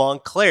living in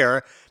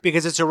Montclair,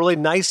 because it's a really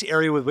nice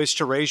area with which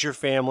to raise your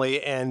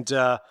family. And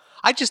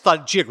I just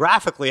thought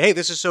geographically, hey,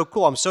 this is so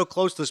cool. I'm so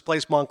close to this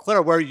place,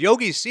 Montclair, where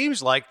Yogi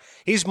seems like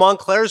he's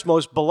Montclair's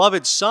most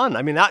beloved son.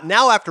 I mean,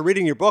 now after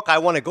reading your book, I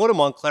want to go to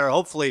Montclair,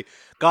 hopefully,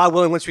 God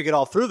willing, once we get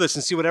all through this,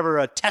 and see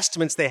whatever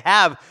testaments they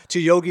have to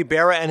Yogi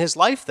Berra and his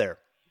life there.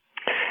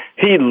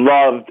 He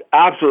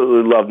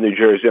absolutely loved New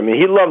Jersey. I mean,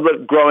 he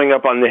loved growing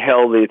up on the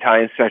Hill, the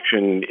Italian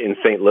section in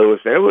St. Louis.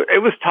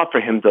 It was tough for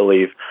him to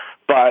leave.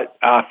 But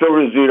Phil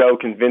Rizzuto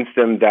convinced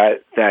him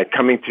that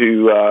coming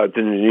to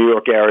the New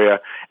York area,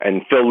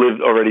 and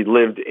Phil already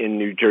lived in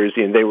New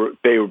Jersey, and they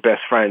were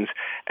best friends.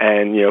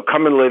 And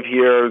come and live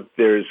here.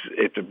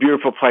 It's a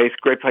beautiful place,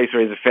 great place to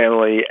raise a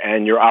family,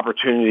 and your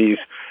opportunities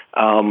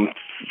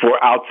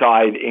for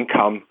outside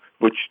income,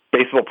 which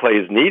baseball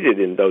players needed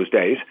in those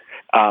days,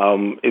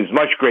 is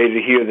much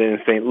greater here than in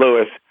St.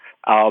 Louis.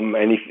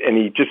 And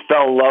he just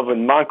fell in love.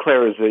 And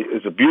Montclair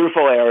is a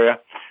beautiful area.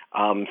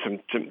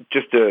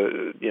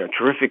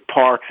 Terrific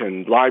parks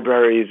and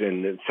libraries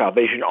and the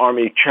Salvation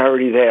Army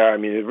charity there. I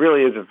mean, it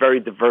really is a very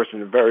diverse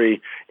and a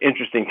very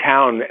interesting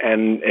town,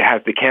 and it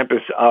has the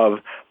campus of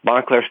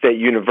Montclair State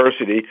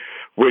University,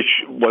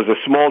 which was a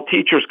small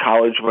teachers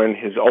college when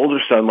his older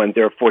son went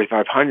there,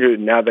 4,500.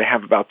 Now they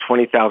have about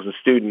 20,000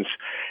 students,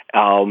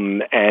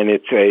 and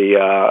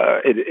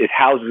it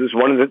houses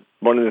one of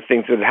the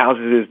things that it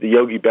houses is the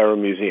Yogi Berra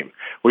Museum,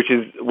 which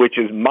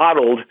is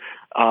modeled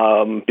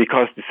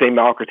because the same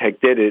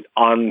architect did it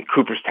on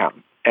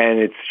Cooperstown. And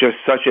it's just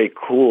such a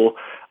cool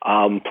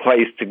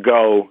place to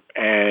go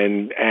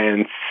and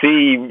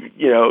see,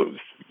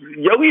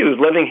 Yogi was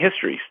living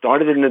history.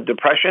 Started in the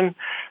Depression,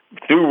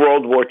 through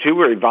World War II,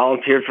 where he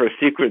volunteered for a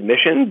secret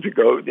mission to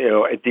go,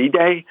 at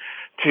D-Day,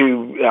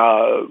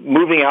 to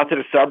moving out to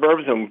the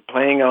suburbs and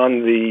playing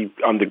on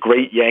the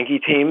great Yankee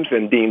teams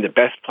and being the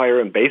best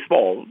player in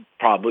baseball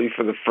probably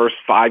for the first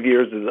 5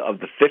 years of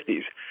the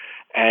 50s.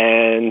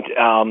 And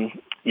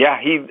he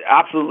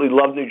absolutely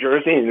loved New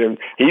Jersey. And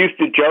he used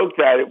to joke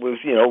that it was,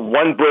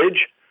 one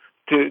bridge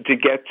to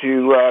get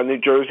to New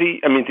Jersey.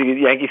 I mean, to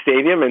Yankee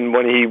Stadium. And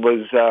when he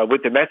was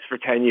with the Mets for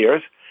 10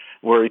 years,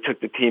 where he took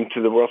the team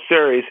to the World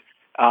Series,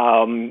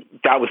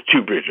 that was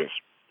 2 bridges.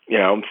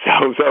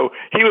 So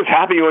he was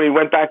happy when he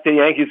went back to the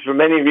Yankees for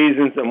many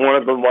reasons, and one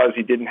of them was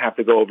he didn't have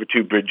to go over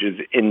 2 bridges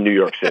in New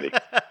York City.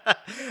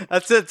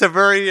 It's a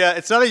very,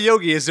 it's not a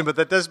Yogiism, but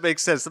that does make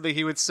sense, something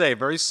he would say.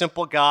 Very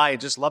simple guy and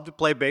just loved to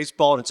play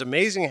baseball, and it's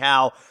amazing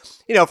how,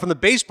 from the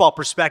baseball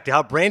perspective,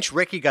 how Branch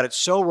Rickey got it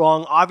so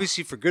wrong,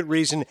 obviously for good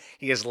reason.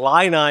 He is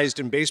lionized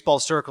in baseball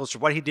circles for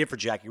what he did for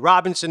Jackie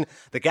Robinson,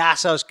 the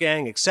Gas House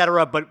Gang,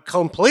 etc., but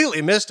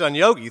completely missed on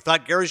Yogi.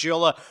 Thought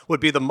Garagiola would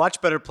be the much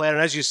better player,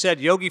 and as you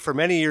said, Yogi for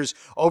many years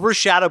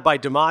overshadowed by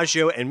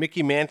DiMaggio and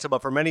Mickey Mantle,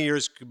 but for many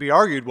years could be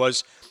argued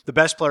was the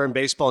best player in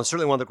baseball and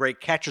certainly one of the great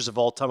catchers of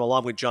all time,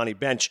 along with Johnny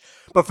Bench.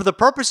 But for the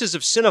purposes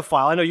of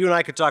Cinephile, I know you and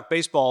I could talk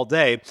baseball all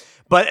day,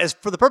 but as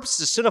for the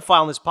purposes of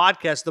Cinephile in this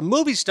podcast, the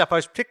movie stuff I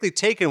was particularly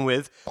taken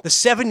with, the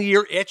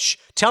 7-Year Itch.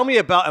 Tell me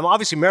about,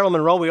 obviously Marilyn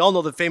Monroe, we all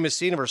know the famous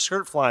scene of her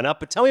skirt flying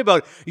up, but tell me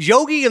about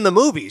Yogi in the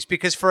movies,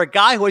 because for a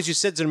guy who, as you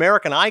said, is an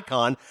American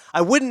icon,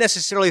 I wouldn't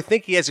necessarily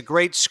think he has a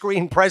great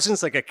screen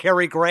presence like a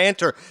Cary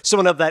Grant or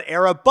someone of that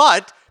era,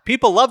 but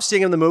people love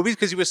seeing him in the movies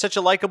because he was such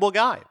a likable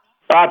guy.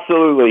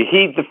 Absolutely.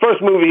 The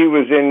first movie he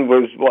was in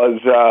was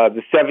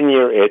the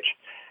 7-Year Itch.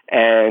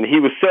 And he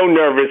was so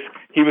nervous.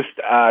 He was,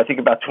 I think,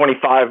 about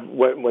 25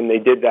 when they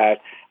did that.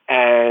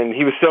 And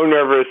he was so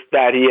nervous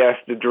that he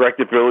asked the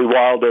director, Billy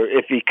Wilder,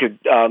 if he could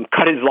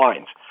cut his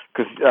lines.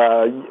 Because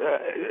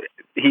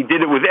he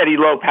did it with Eddie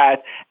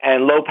Lopat,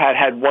 and Lopat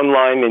had one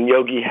line and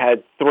Yogi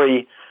had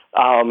three.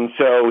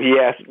 So he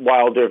asked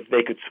Wilder if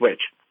they could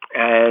switch.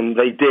 And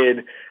they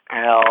did.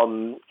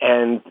 And,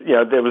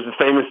 there was a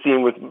famous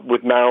scene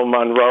with Marilyn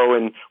Monroe.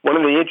 And one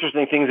of the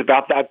interesting things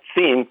about that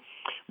scene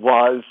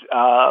was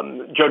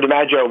Joe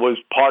DiMaggio was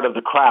part of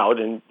the crowd,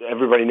 and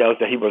everybody knows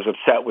that he was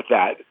upset with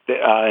that,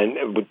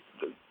 and with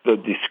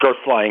the skirt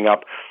flying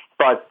up.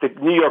 But the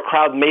New York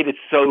crowd made it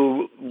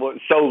so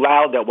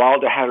loud that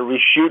Wilder had to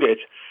reshoot it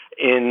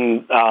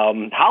in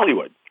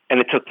Hollywood, and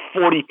it took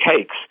 40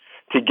 takes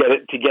to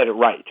get it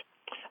right.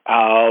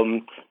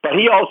 But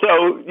he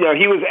also,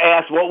 he was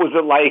asked what was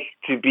it like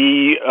to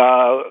be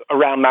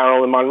around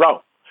Marilyn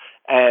Monroe.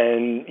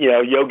 And,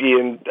 Yogi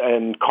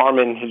and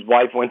Carmen, his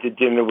wife, went to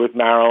dinner with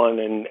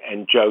Marilyn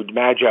and Joe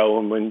DiMaggio.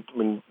 And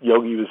when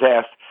Yogi was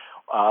asked,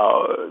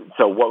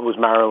 so what was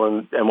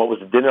Marilyn and what was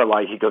the dinner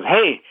like, he goes,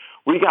 "Hey,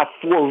 we got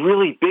 4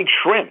 really big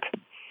shrimp."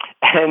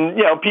 And,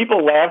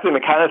 people laughed, and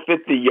it kind of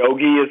fit the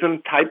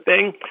Yogiism type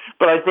thing.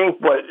 But I think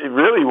what it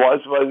really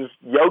was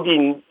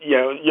Yogi,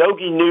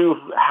 Yogi knew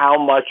how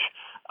much,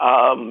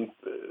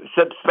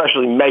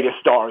 especially mega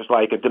stars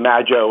like a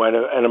DiMaggio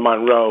and a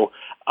Monroe,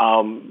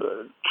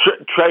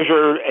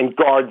 treasure and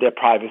guard their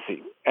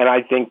privacy. And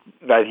I think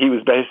that he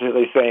was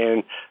basically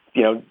saying,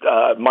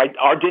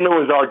 our dinner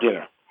was our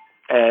dinner.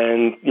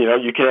 And,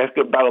 you can ask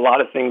about a lot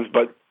of things,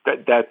 but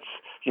that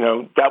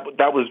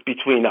was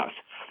between us.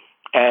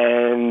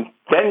 And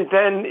then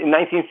in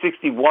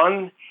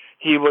 1961,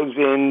 he was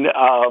in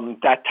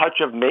That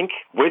Touch of Mink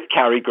with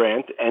Cary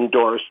Grant and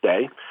Doris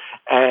Day,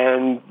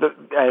 and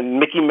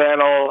Mickey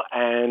Mantle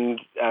and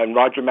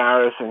Roger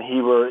Maris, and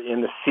he were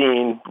in the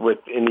scene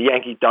in the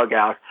Yankee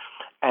dugout.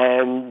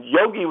 And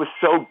Yogi was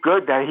so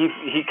good that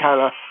he kind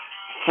of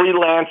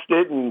freelanced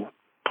it and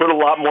put a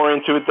lot more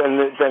into it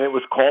than it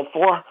was called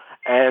for.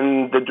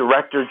 And the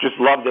director just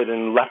loved it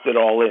and left it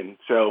all in.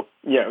 So,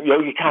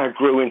 Yogi kind of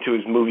grew into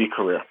his movie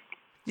career.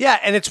 Yeah,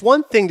 and it's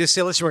one thing to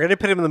say, listen, we're going to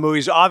put him in the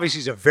movies. Obviously,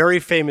 he's a very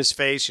famous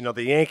face.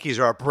 The Yankees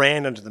are a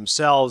brand unto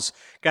themselves.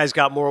 Guy's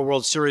got more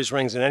World Series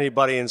rings than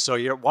anybody, and so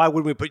why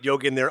wouldn't we put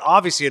Yogi in there?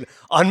 Obviously, an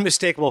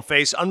unmistakable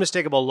face,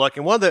 unmistakable look.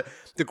 And one of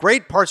the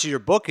great parts of your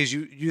book is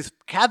you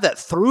have that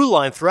through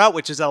line throughout,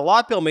 which is that a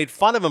lot of people made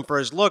fun of him for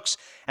his looks,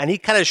 and he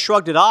kind of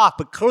shrugged it off,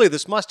 but clearly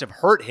this must have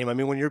hurt him. I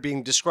mean, when you're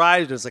being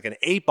described as like an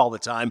ape all the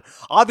time,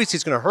 obviously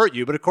it's going to hurt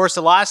you. But of course,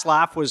 the last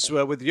laugh was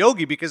with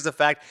Yogi because of the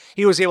fact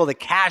he was able to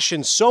cash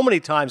in so many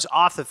times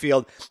off the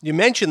field. You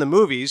mentioned the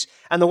movies,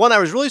 and the one I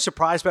was really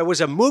surprised by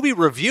was a movie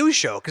review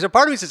show, because a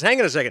part of me says, hang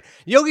on a second,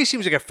 Yogi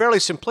seems like a fairly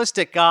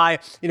simplistic guy.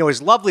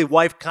 His lovely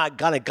wife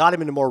kind of got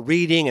him into more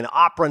reading and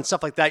opera and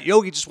stuff like that.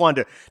 Yogi just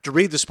wanted to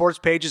read the sports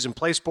pages and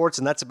play sports,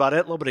 and that's about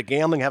it. A little bit of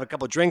gambling, have a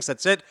couple of drinks,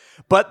 that's it.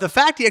 But the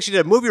fact he actually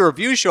did a movie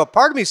review show,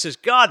 part of me says,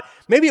 God,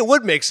 maybe it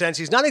would make sense.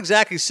 He's not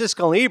exactly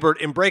Siskel and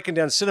Ebert in breaking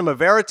down cinema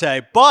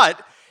verite,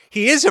 but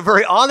he is a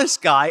very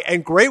honest guy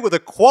and great with a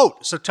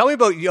quote. So tell me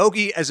about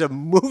Yogi as a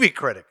movie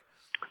critic.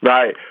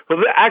 Right.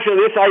 Well,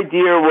 actually, this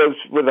idea was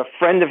with a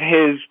friend of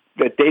his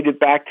that dated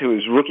back to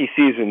his rookie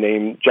season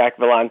named Jack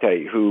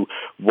Vellante, who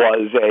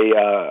was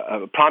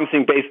a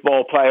promising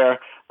baseball player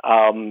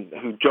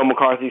who Joe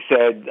McCarthy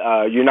said,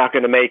 you're not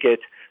going to make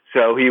it.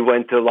 So he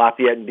went to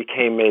Lafayette and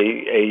became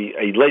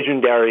a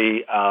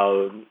legendary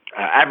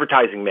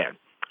advertising man.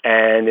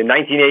 And in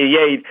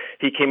 1988,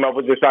 he came up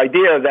with this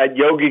idea that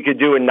Yogi could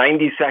do a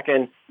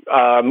 90-second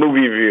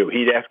movie review.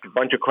 He'd ask a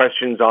bunch of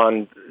questions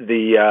on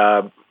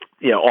the,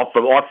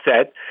 from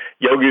offset.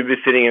 Yogi would be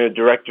sitting in a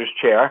director's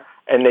chair,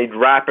 and they'd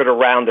wrap it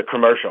around the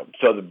commercial.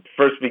 So the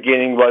first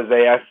beginning was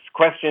they asked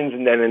questions,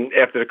 and then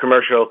after the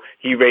commercial,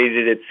 he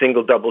rated it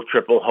single, double,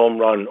 triple, home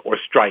run, or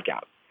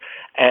strikeout.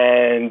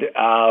 And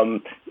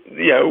when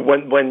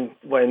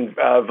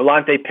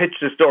Vellante pitched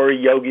the story,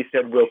 Yogi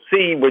said, "We'll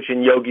see," which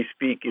in Yogi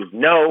speak is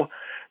no.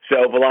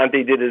 So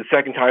Vellante did it a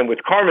second time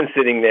with Carmen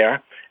sitting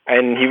there,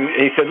 and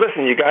he said,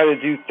 "Listen, you got to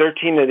do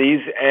 13 of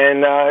these,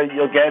 and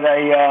you'll get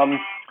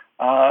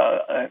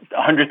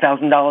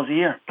 $100,000 a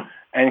year."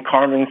 And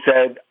Carmen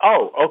said,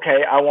 "Oh,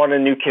 okay, I want a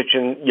new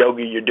kitchen.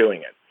 Yogi, you're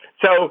doing it."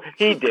 So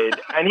he did,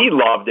 and he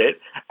loved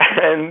it,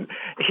 and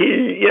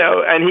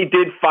he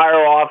did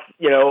fire off,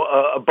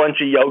 a bunch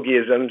of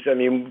Yogiisms. I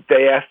mean,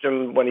 they asked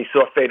him when he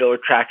saw Fatal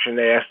Attraction,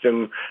 they asked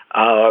him,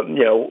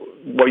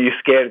 were you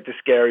scared at the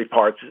scary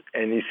parts?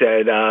 And he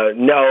said,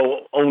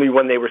 no, only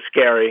when they were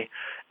scary.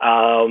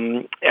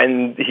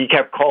 And he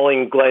kept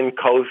calling Glen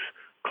Close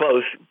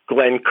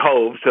Glen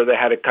Cove, so they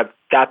had to cut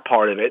that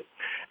part of it.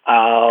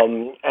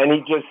 And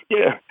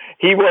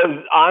he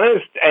was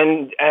honest,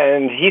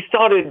 and he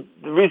started,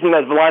 the reason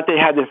that Vellante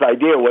had this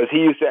idea was he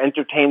used to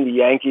entertain the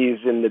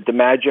Yankees in the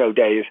DiMaggio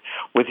days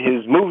with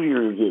his movie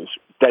reviews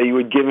that he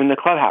would give in the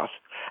clubhouse.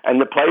 And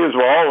the players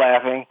were all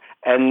laughing,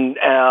 and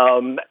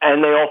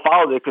they all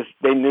followed it because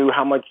they knew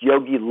how much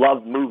Yogi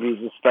loved movies,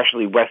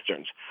 especially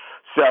Westerns.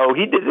 So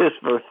he did this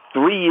for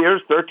 3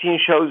 years, 13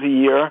 shows a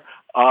year.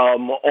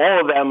 All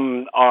of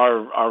them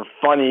are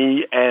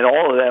funny, and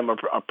all of them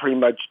are pretty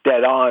much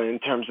dead on in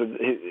terms of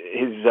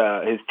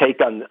his take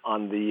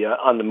on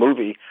the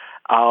movie.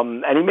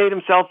 And he made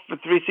himself for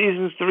 3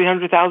 seasons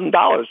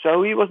 $300,000.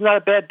 So he was not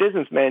a bad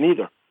businessman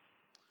either.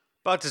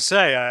 About to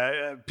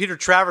say, Peter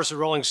Travers of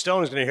Rolling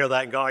Stone is going to hear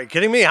that and go, are you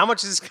kidding me? How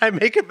much is this guy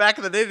making back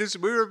in the day to do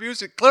some movie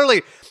reviews?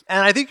 Clearly,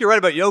 and I think you're right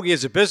about Yogi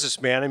as a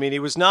businessman. I mean, he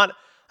was not,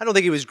 I don't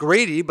think he was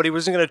greedy, but he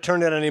wasn't going to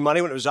turn down any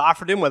money when it was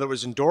offered him, whether it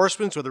was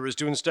endorsements, whether it was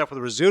doing stuff with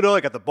Rizzuto.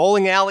 He got the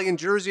bowling alley in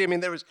Jersey. I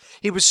mean,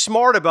 he was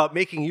smart about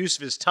making use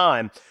of his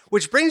time,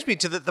 which brings me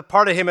to the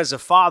part of him as a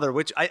father,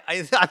 which I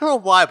don't know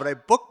why, but I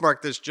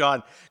bookmarked this,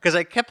 John, because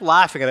I kept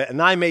laughing at it,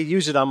 and I may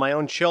use it on my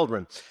own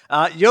children.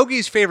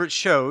 Yogi's favorite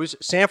shows,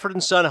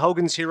 Sanford & Son,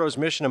 Hogan's Heroes,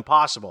 Mission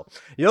Impossible.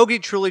 Yogi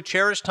truly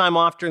cherished time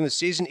off during the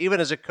season. Even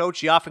as a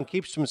coach, he often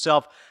keeps to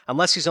himself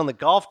unless he's on the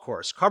golf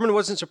course. Carmen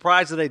wasn't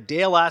surprised that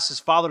Dale asked his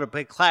father to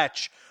play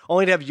catch,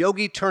 only to have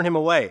Yogi turn him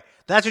away.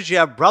 That's what you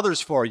have brothers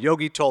for,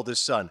 Yogi told his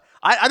son.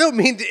 I don't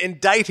mean to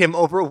indict him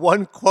over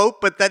one quote,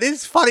 but that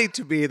is funny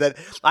to me that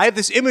I have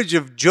this image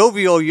of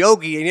jovial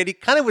Yogi, and yet he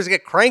kind of was like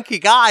a cranky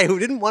guy who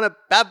didn't want to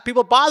have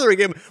people bothering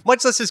him,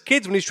 much less his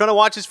kids when he's trying to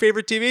watch his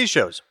favorite TV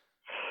shows.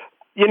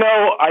 You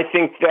know, I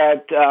think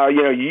that,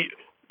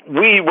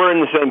 we were in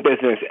the same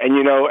business,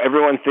 and,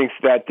 everyone thinks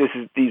that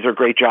these are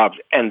great jobs,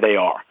 and they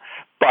are.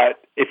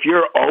 But if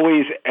you're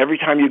always, every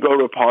time you go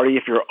to a party,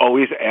 if you're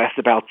always asked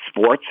about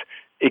sports,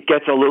 it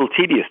gets a little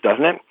tedious,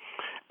 doesn't it?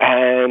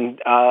 And,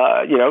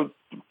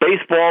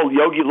 baseball,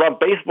 Yogi loved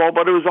baseball,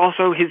 but it was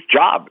also his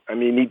job. I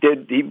mean, he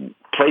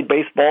played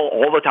baseball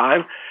all the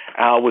time,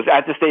 was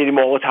at the stadium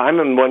all the time,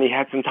 and when he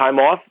had some time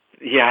off,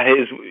 he had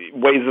his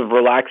ways of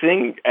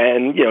relaxing.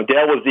 And,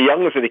 Dale was the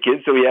youngest of the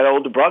kids, so he had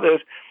older brothers.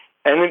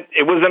 And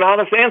it was an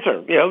honest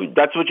answer.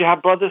 That's what you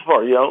have brothers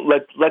for.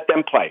 Let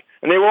them play.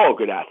 And they were all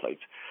good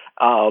athletes.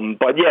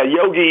 But yeah,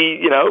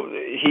 Yogi,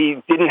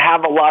 he didn't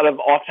have a lot of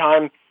off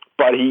time,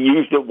 but he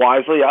used it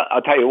wisely.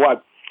 I'll tell you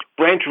what,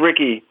 Branch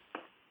Rickey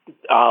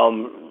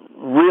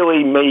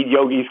really made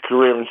Yogi's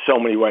career in so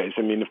many ways.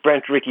 I mean, if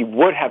Branch Rickey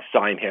would have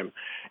signed him,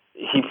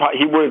 he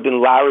would have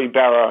been Larry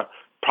Berra,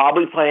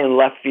 probably playing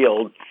left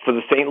field for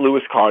the St.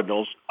 Louis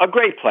Cardinals, a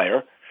great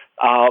player.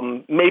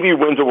 Maybe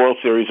wins a World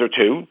Series or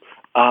two,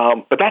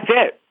 but that's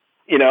it,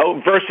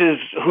 versus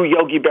who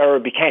Yogi Berra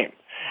became.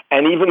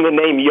 And even the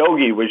name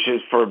Yogi, which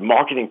is for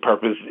marketing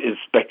purpose, is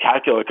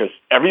spectacular because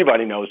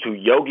everybody knows who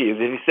Yogi is.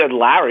 If he said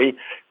Larry,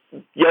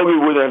 Yogi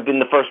would have been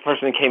the first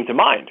person that came to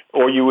mind.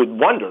 Or you would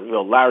wonder,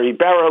 Larry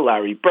Berra,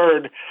 Larry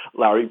Bird,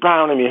 Larry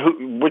Brown. I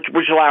mean,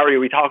 which Larry are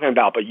we talking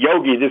about? But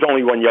Yogi, there's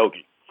only one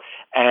Yogi.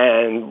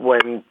 And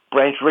when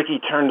Branch Rickey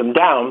turned him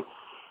down,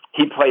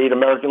 he played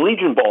American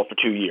Legion ball for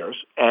 2 years.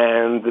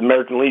 And the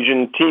American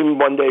Legion team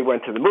one day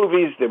went to the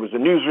movies. There was a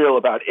newsreel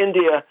about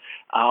India.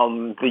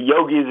 The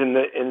yogis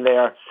in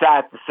there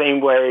sat the same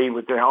way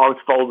with their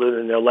arms folded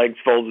and their legs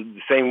folded,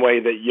 the same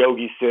way that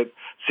Yogi sits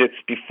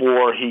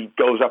before he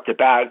goes up to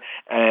bat.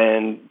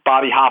 And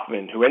Bobby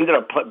Hoffman, who ended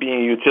up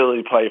being a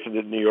utility player for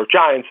the New York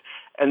Giants,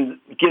 and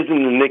gives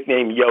him the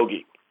nickname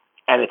Yogi.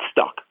 And it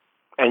stuck.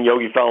 And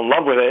Yogi fell in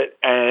love with it.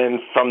 And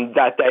from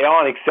that day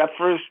on, except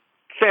for his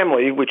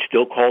family, which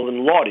still called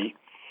him Lottie,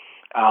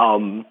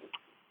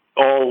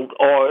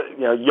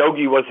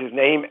 Yogi was his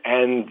name,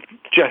 and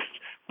just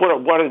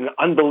what an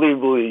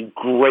unbelievably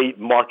great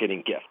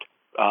marketing gift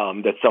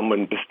that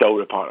someone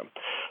bestowed upon him.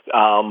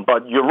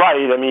 But you're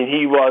right. I mean,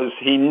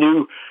 he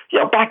knew.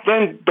 Back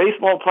then,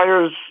 baseball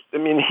players. I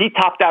mean, he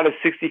topped out at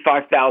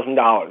 $65,000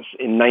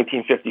 in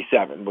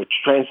 1957, which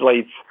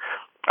translates.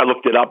 I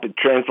looked it up. It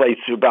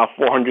translates to about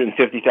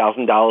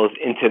 $450,000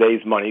 in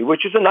today's money,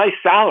 which is a nice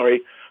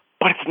salary.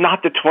 But it's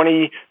not the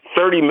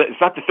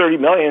it's not the $30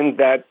 million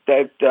that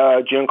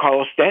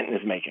Giancarlo Stanton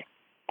is making.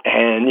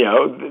 And,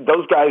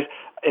 those guys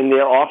in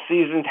their off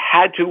seasons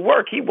had to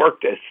work. He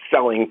worked as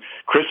selling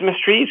Christmas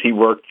trees. He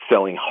worked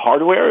selling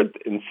hardware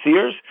in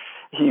Sears.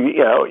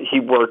 He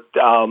worked,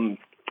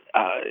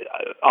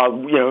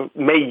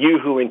 made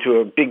Yoo-Hoo into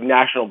a big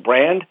national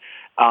brand,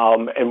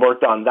 and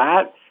worked on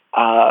that.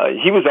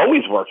 He was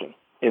always working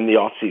in the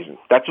off season.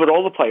 That's what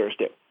all the players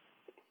did.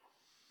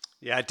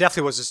 Yeah, it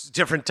definitely was a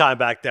different time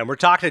back then. We're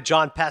talking to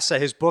John Pessa.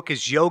 His book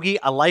is Yogi,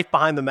 A Life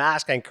Behind the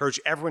Mask. I encourage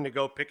everyone to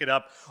go pick it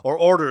up or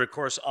order it, of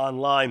course,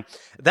 online.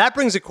 That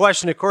brings a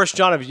question, of course,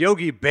 John, of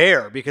Yogi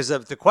Bear, because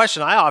of the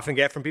question I often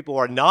get from people who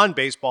are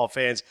non-baseball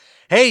fans.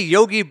 Hey,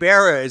 Yogi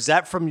Berra, is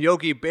that from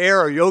Yogi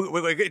Bear or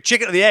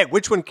Chicken or the Egg?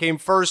 Which one came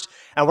first?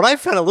 And what I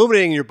found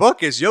illuminating in your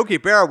book is Yogi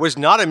Berra was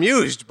not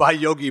amused by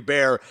Yogi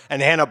Bear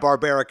and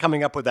Hanna-Barbera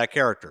coming up with that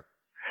character.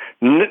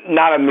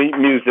 Not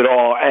amused at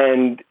all.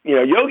 And,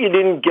 Yogi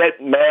didn't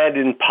get mad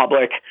in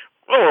public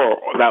or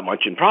that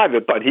much in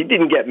private, but he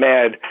didn't get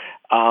mad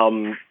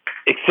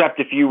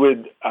except if you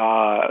would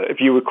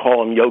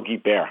call him Yogi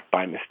Bear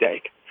by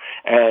mistake.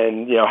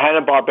 And,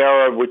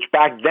 Hanna-Barbera, which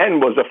back then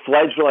was a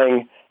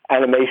fledgling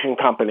animation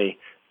company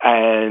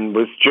and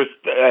was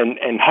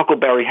and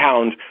Huckleberry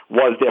Hound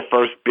was their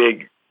first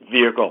big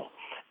vehicle.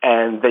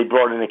 and they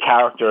brought in a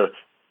character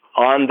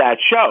on that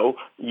show,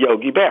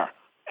 Yogi Bear.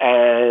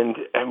 And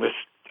it was,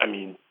 I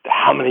mean,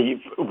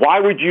 why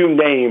would you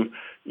name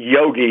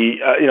Yogi,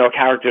 a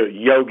character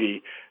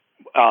Yogi,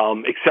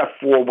 except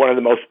for one of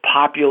the most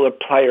popular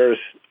players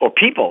or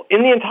people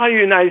in the entire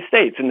United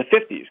States in the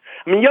 50s.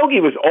 I mean, Yogi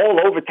was all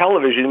over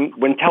television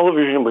when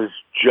television was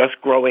just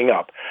growing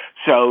up.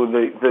 So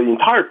the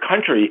entire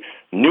country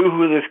knew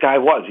who this guy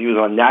was. He was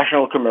on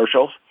national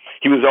commercials.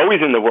 He was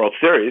always in the World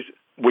Series,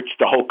 which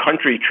the whole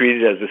country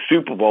treated as a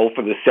Super Bowl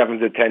for the 7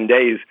 to 10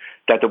 days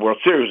that the World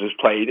Series was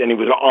played, and he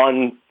was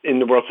on in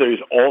the World Series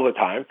all the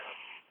time.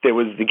 There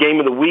was the game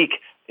of the week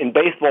in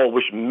baseball,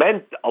 which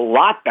meant a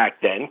lot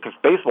back then, because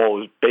baseball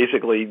was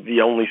basically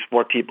the only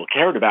sport people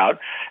cared about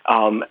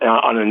on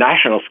a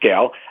national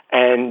scale,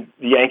 and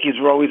the Yankees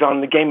were always on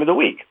the game of the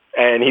week.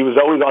 And he was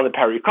always on the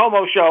Perry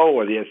Como show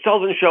or the Ed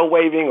Sullivan show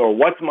waving or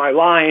What's My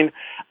Line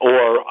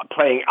or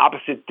playing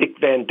opposite Dick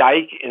Van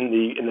Dyke in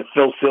the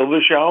Phil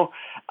Silvers show.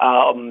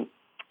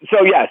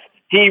 So yes,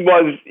 he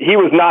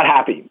was not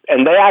happy,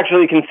 and they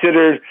actually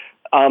considered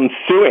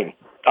suing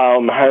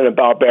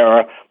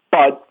Hanna-Barbera,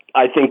 but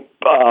I think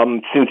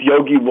since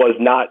Yogi was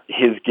not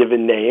his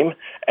given name,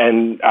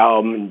 and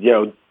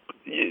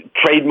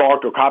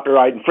trademark or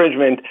copyright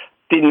infringement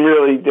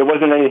there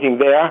wasn't anything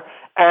there.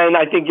 And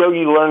I think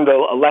Yogi learned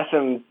a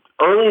lesson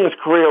early in his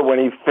career when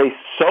he faced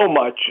so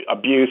much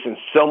abuse and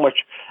so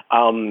much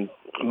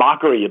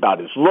mockery about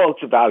his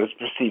looks, about his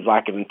perceived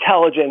lack of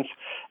intelligence,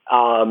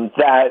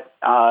 that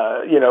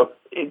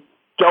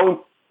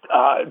don't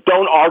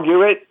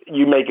argue it,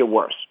 you make it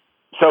worse.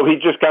 So he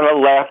just kind of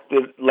laughed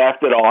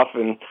it off,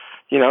 and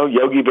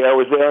Yogi Bear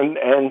was there,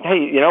 and hey,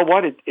 you know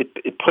what?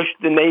 It pushed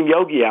the name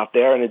Yogi out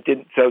there, and it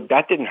didn't. So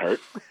that didn't hurt.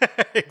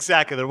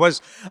 Exactly. There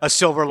was a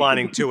silver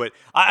lining to it.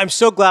 I'm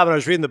so glad when I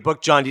was reading the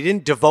book, John, you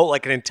didn't devote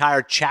like an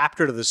entire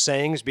chapter to the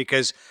sayings,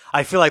 because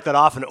I feel like that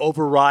often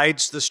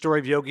overrides the story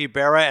of Yogi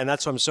Berra, and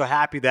that's why I'm so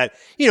happy that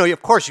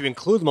of course, you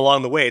include them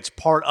along the way. It's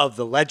part of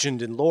the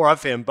legend and lore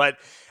of him, but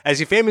as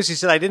he famously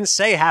said, I didn't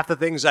say half the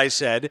things I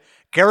said.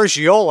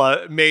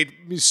 Garagiola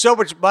made so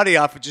much money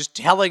off of just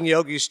telling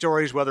Yogi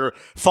stories, whether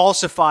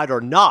falsified or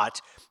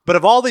not. But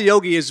of all the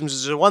Yogiisms,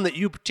 is the one that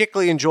you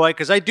particularly enjoy,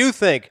 because I do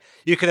think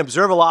you can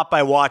observe a lot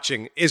by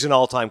watching, is an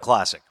all-time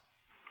classic.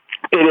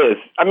 It is.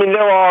 I mean,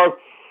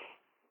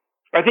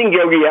 I think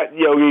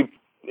Yogi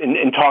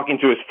in talking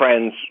to his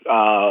friends,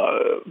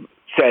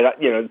 said,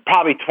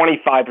 probably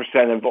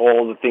 25% of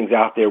all the things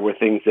out there were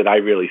things that I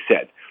really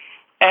said.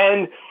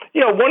 And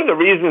one of the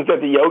reasons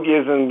that the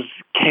Yogiisms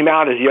came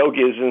out as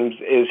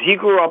Yogiisms is he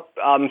grew up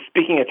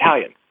speaking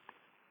Italian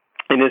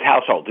in his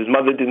household. His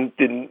mother didn't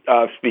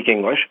speak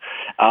English.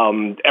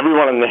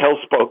 Everyone on the Hill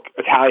spoke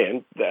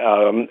Italian,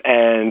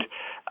 and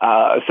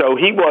so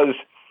he was,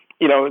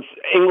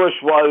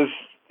 English was,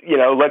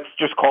 let's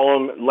just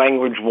call them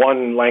language 1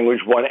 and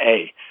language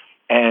 1A.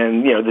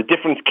 And the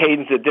different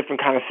cadence, the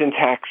different kind of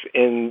syntax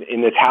in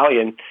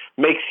Italian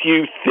makes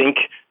you think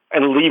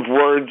and leave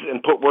words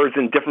and put words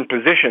in different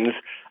positions,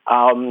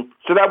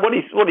 so that what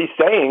he's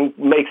saying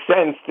makes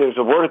sense. There's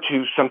a word or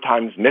two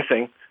sometimes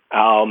missing,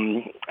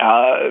 and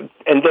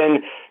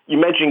then you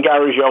mentioned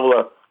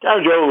Garagiola.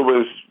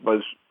 Garagiola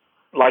was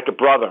like a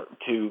brother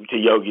to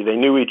Yogi. They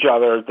knew each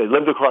other. They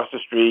lived across the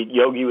street.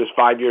 Yogi was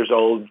 5 years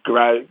old.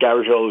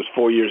 Garagiola was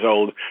 4 years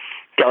old.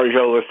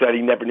 Garagiola said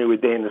he never knew a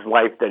day in his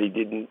life that he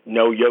didn't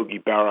know Yogi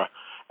Berra,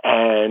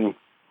 and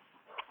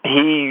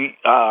he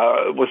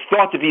was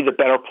thought to be the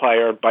better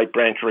player by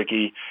Branch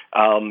Rickey.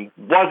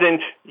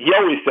 Wasn't. He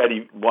always said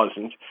he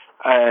wasn't.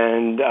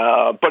 And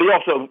but he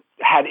also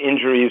had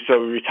injuries, so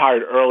he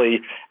retired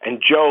early.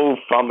 And Joe,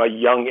 from a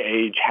young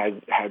age,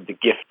 had the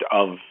gift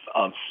of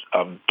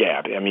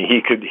gab. I mean,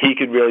 he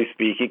could really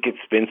speak. He could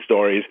spin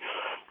stories.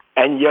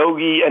 And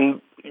Yogi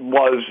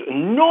was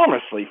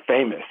enormously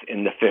famous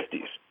in the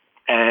 50s.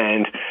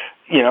 And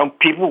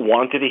people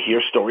wanted to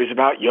hear stories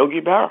about Yogi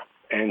Berra.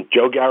 And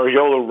Joe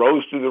Garagiola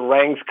rose through the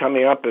ranks,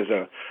 coming up as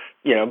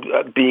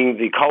being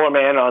the color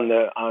man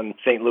on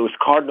St. Louis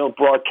Cardinal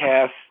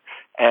broadcasts,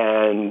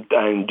 and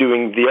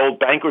doing the old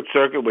banquet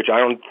circuit, which I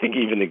don't think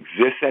even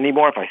exists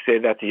anymore. If I say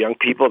that to young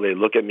people, they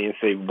look at me and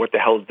say, "What the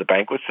hell is the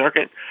banquet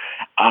circuit?"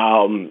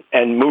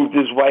 And moved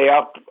his way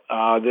up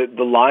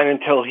the line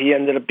until he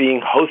ended up being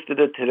hosted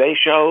at Today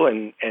Show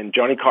and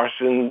Johnny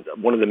Carson,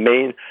 one of the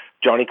main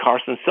Johnny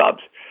Carson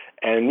subs.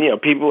 And,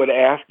 people would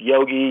ask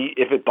Yogi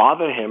if it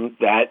bothered him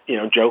that,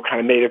 Joe kind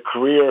of made a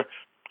career,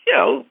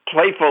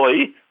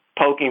 playfully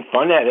poking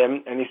fun at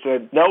him. And he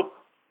said, nope,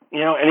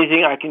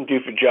 anything I can do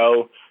for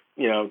Joe,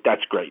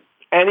 that's great.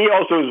 And he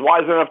also is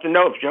wise enough to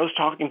know if Joe's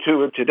talking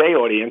to a Today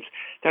audience,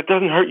 that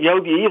doesn't hurt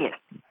Yogi either.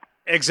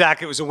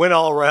 Exactly. It was a win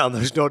all around.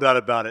 There's no doubt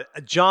about it.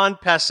 John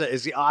Pessa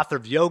is the author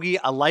of Yogi,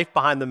 A Life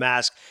Behind the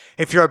Mask.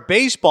 If you're a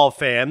baseball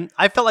fan,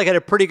 I felt like I had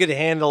a pretty good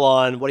handle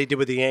on what he did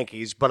with the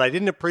Yankees, but I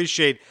didn't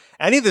appreciate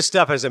any of the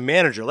stuff as a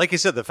manager. Like you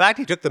said, the fact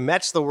he took the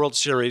Mets to the World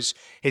Series,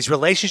 his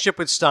relationship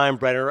with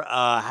Steinbrenner,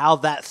 how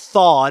that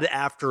thawed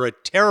after a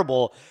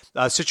terrible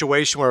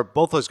situation where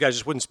both those guys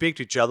just wouldn't speak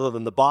to each other.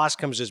 Then the boss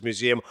comes to his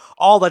museum.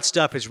 All that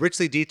stuff is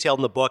richly detailed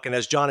in the book, and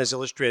as John has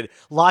illustrated,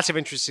 lots of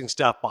interesting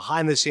stuff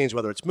behind the scenes,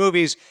 whether it's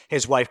movies,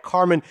 his wife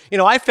Carmen.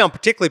 I found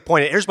particularly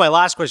poignant. Here's my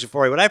last question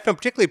for you. What I found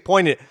particularly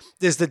poignant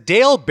is the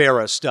Dale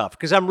Berra stuff,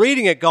 because I'm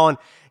reading it going,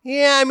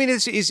 yeah,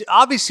 he's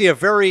obviously a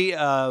very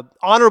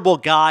honorable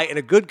guy and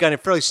a good guy and a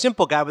fairly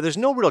simple guy, but there's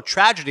no real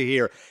tragedy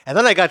here. And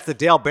then I got to the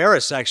Dale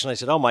Berra section. I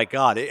said, oh, my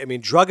God.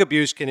 Drug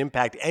abuse can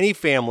impact any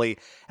family.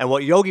 And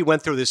what Yogi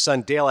went through with his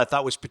son, Dale, I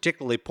thought was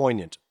particularly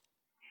poignant.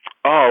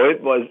 Oh,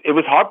 it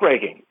was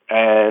heartbreaking,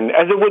 and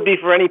as it would be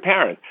for any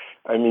parent.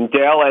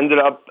 Dale ended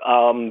up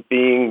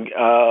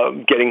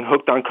getting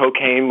hooked on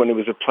cocaine when he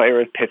was a player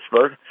in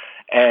Pittsburgh.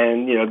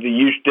 And, the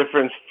huge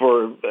difference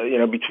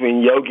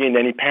between Yogi and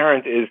any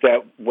parent is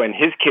that when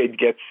his kid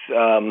gets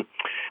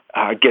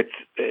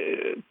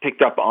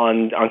picked up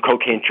on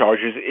cocaine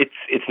charges,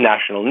 it's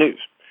national news.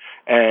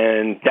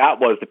 And that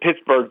was the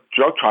Pittsburgh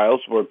drug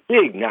trials were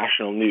big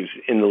national news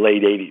in the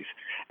late 80s.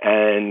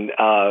 And,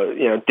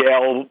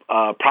 Dale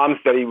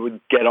promised that he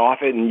would get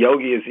off it, and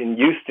Yogi is in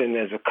Houston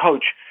as a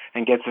coach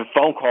and gets a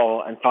phone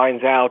call and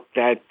finds out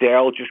that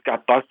Dale just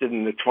got busted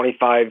in the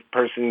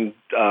 25-person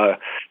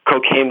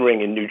cocaine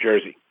ring in New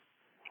Jersey.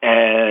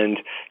 And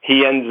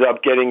he ends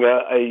up getting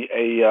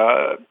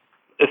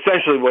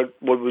essentially what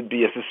would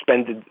be a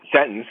suspended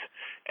sentence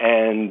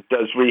and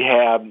does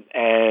rehab.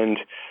 And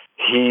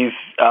he's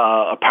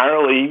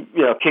apparently,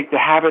 kicked the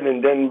habit.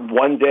 And then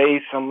one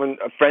day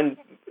a friend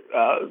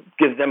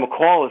gives them a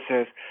call and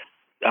says,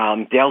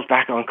 Dale's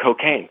back on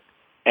cocaine.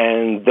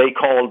 And they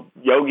called,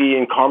 Yogi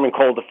and Carmen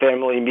called the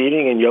family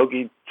meeting, and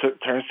Yogi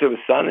turns to his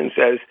son and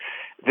says,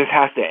 this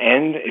has to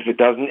end. If it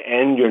doesn't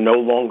end, you're no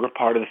longer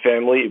part of the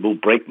family. It will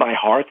break my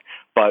heart,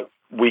 but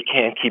we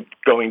can't keep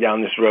going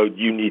down this road.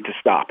 You need to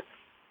stop.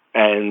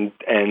 And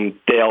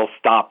Dale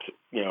stopped,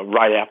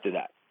 right after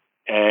that.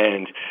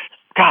 And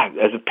God,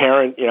 as a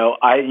parent,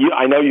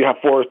 I know you have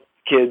 4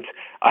 kids.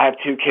 I have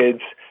 2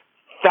 kids.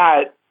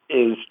 That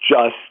is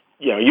just,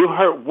 you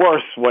hurt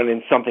worse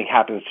when something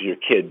happens to your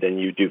kid than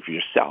you do for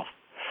yourself.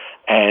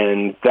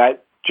 And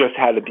that just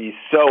had to be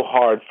so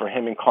hard for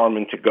him and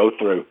Carmen to go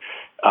through,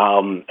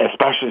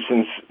 especially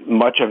since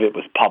much of it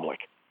was public.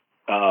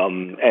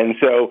 And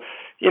so,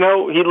 he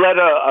led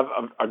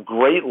a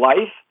great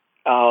life,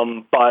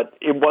 but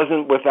it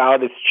wasn't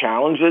without its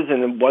challenges,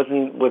 and it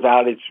wasn't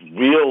without its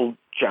real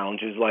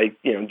challenges, like,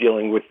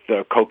 dealing with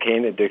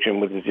cocaine addiction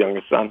with his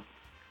youngest son.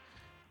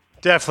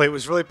 Definitely. It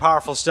was really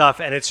powerful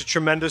stuff, and it's a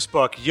tremendous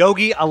book.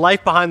 Yogi, A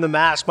Life Behind the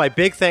Mask. My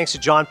big thanks to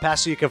John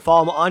Pessa. You can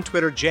follow him on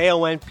Twitter,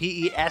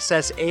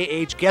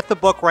 JONPESSAH. Get the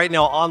book right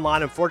now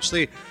online.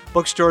 Unfortunately,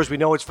 bookstores, we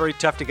know it's very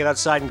tough to get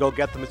outside and go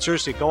get them. But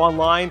seriously, go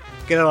online,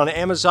 get it on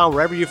Amazon,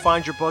 wherever you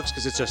find your books,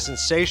 because it's a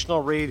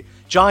sensational read.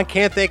 John,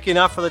 can't thank you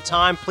enough for the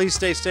time. Please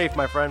stay safe,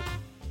 my friend.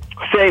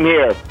 Same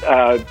here.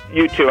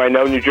 You too. I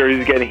know New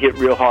Jersey's getting hit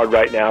real hard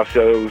right now,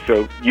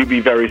 so you be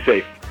very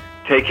safe.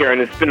 Take care,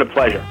 and it's been a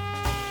pleasure.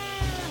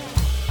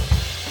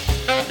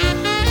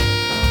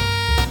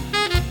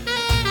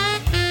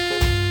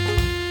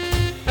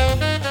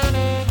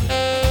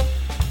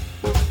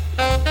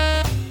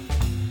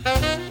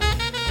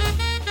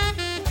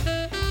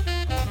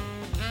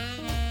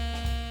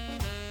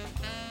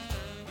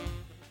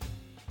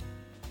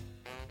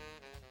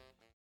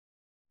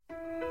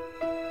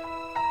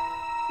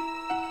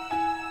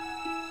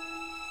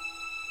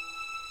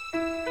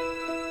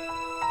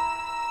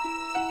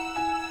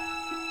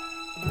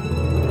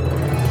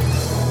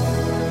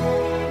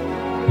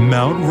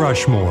 Mount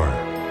Rushmore.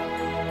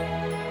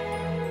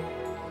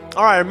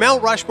 All right,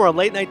 Mount Rushmore, a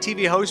late-night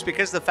TV host,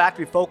 because of the fact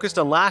we focused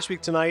on Last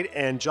Week Tonight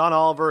and John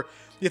Oliver.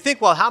 You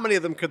think, well, how many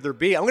of them could there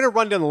be? I'm going to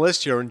run down the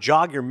list here and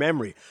jog your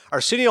memory.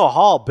 Arsenio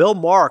Hall, Bill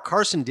Maher,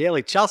 Carson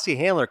Daly, Chelsea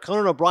Handler,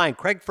 Conan O'Brien,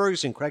 Craig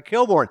Ferguson, Craig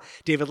Kilborn,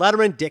 David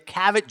Letterman, Dick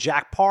Cavett,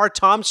 Jack Parr,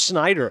 Tom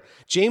Snyder,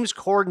 James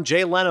Corden,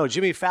 Jay Leno,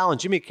 Jimmy Fallon,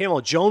 Jimmy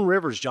Kimmel, Joan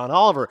Rivers, John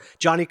Oliver,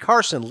 Johnny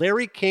Carson,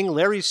 Larry King,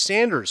 Larry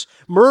Sanders,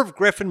 Merv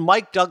Griffin,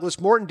 Mike Douglas,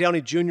 Morton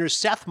Downey Jr.,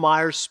 Seth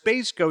Meyers,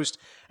 Space Ghost,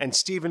 and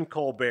Stephen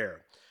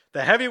Colbert.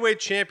 The heavyweight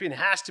champion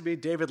has to be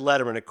David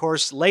Letterman. Of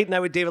course, Late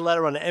Night with David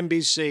Letterman on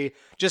NBC.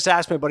 Just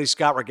ask my buddy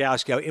Scott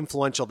Rogowski how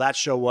influential that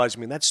show was.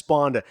 That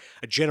spawned a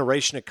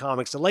generation of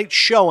comics. The Late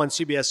Show on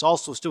CBS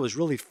also still was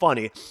really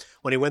funny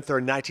when he went there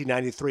in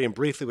 1993 and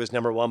briefly was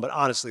number 1. But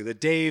honestly, the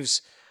Daves,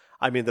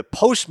 the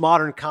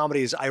postmodern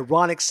comedy's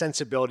ironic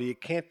sensibility, you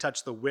can't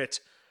touch the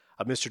wit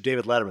of Mr.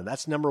 David Letterman.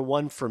 That's number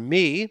 1 for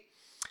me.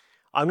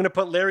 I'm going to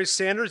put Larry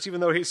Sanders,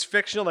 even though he's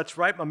fictional. That's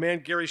right, my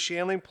man Gary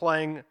Shandling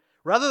playing...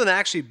 Rather than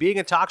actually being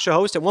a talk show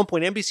host, at one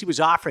point NBC was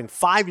offering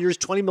 5 years,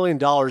 $20 million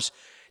to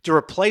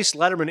replace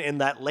Letterman in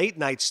that late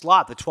night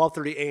slot, the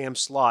 12:30 a.m.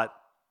 slot.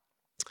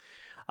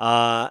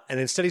 And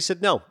instead he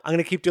said, no, I'm going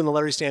to keep doing the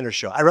Larry Sanders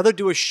Show. I'd rather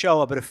do a show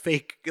about a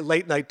fake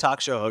late night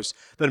talk show host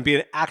than be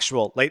an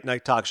actual late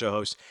night talk show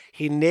host.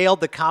 He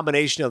nailed the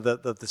combination of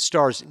the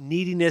star's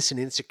neediness and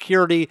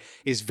insecurity,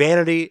 his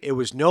vanity. It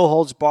was no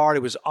holds barred.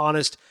 It was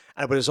honest,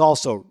 but it was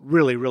also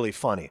really, really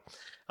funny.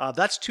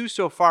 That's 2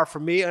 so far for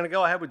me. I'm going to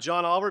go ahead with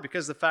John Oliver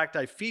because of the fact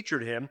I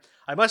featured him.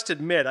 I must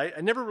admit, I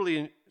never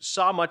really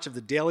saw much of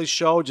The Daily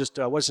Show, just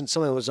wasn't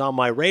something that was on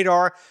my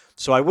radar,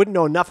 so I wouldn't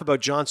know enough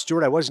about Jon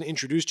Stewart. I wasn't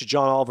introduced to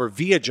John Oliver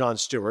via Jon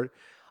Stewart.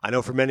 I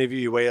know for many of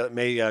you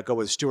may go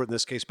with Stewart in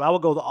this case, but I will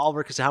go with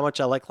Oliver because of how much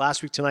I liked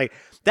Last Week Tonight.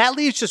 That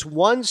leaves just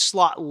one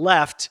slot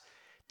left.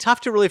 Tough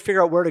to really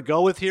figure out where to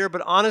go with here,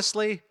 but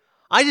honestly,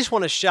 I just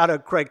want to shout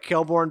out Craig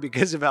Kilborn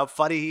because of how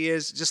funny he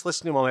is. Just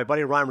listen to him on my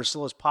buddy Ryan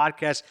Russillo's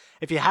podcast.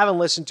 If you haven't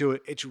listened to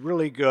it, it's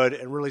really good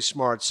and really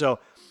smart. So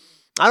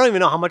I don't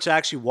even know how much I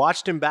actually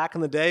watched him back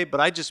in the day, but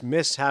I just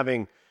miss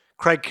having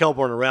Craig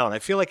Kilborn around. I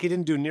feel like he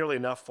didn't do nearly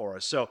enough for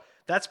us. So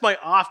that's my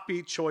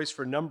offbeat choice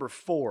for number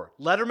 4.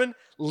 Letterman,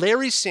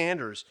 Larry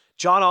Sanders,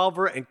 John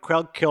Oliver, and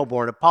Craig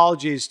Kilborn.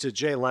 Apologies to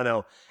Jay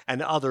Leno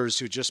and others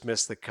who just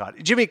missed the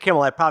cut. Jimmy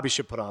Kimmel, I probably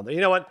should put on there.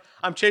 You know what?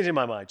 I'm changing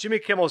my mind. Jimmy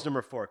Kimmel's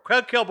number 4.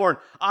 Craig Kilborn,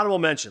 honorable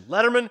mention.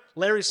 Letterman,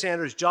 Larry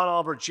Sanders, John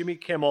Oliver, Jimmy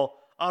Kimmel,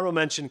 honorable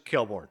mention,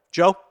 Kilborn.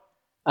 Joe?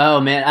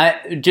 Oh,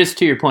 man. Just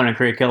to your point on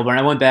Craig Kilborn,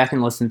 I went back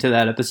and listened to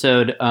that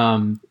episode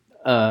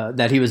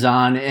that he was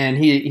on, and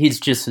he's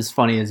just as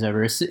funny as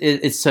ever.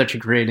 It's such a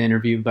great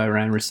interview by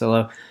Ryan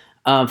Russillo.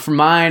 For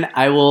mine,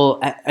 I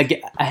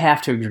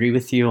have to agree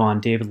with you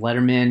on David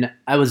Letterman.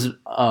 I was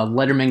a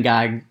Letterman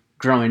guy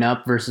growing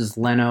up versus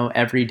Leno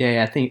every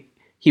day. I think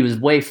he was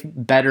way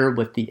better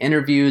with the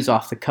interviews,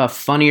 off the cuff,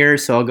 funnier.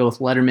 So I'll go with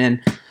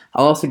Letterman.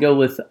 I'll also go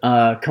with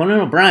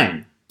Conan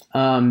O'Brien.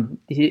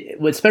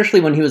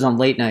 Especially when he was on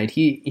late night,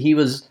 he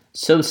was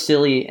so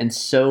silly and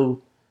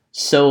so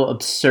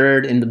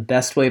absurd in the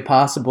best way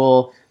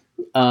possible.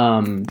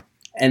 And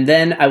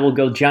then I will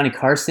go Johnny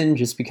Carson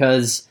just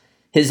because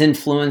his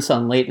influence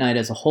on late night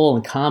as a whole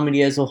and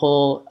comedy as a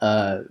whole,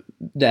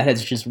 that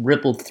has just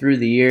rippled through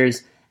the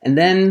years. And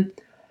then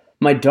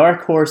my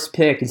dark horse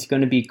pick is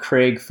going to be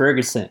Craig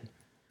Ferguson,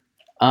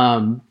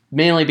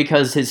 mainly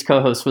because his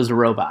co-host was a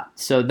robot.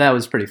 So that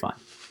was pretty fun.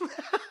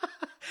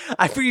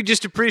 I feel you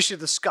just appreciate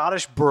the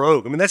Scottish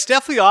brogue. I mean, that's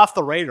definitely off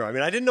the radar. I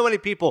mean, I didn't know any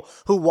people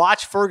who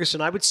watch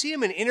Ferguson. I would see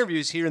him in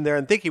interviews here and there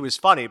and think he was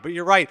funny, but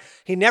you're right.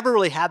 He never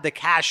really had the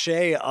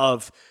cachet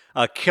of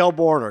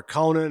Kilborn or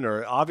Conan,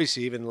 or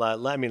obviously even,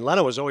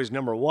 Leno was always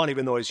number 1,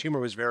 even though his humor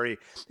was very,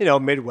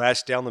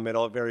 Midwest, down the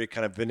middle, very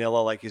kind of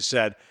vanilla, like you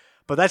said.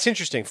 But that's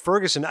interesting.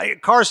 Ferguson,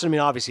 Carson,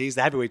 obviously, he's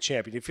the heavyweight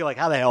champion. You feel like,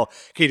 how the hell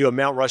can you do a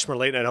Mount Rushmore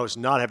late night host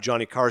and not have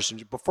Johnny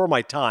Carson before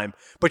my time?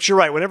 But you're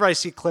right. Whenever I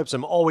see clips,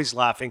 I'm always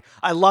laughing.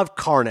 I love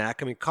Karnak.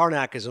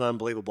 Karnak is an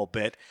unbelievable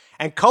bit.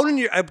 And Conan,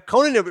 you're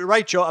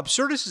right, Joe.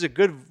 Absurdist is a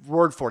good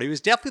word for it. He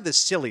was definitely the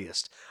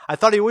silliest. I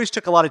thought he always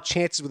took a lot of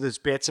chances with his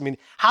bits.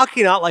 How can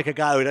you not like a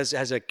guy who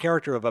has a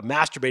character of a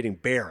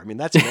masturbating bear?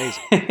 That's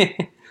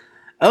amazing.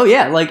 Oh,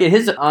 yeah. Like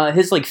his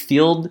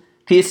field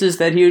pieces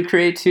that he would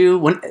create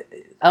too.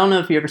 I don't know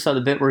if you ever saw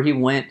the bit where he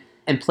went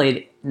and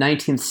played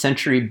 19th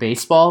century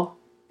baseball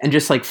and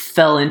just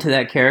fell into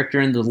that character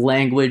and the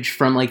language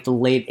from the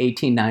late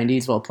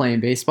 1890s while playing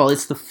baseball.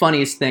 It's the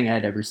funniest thing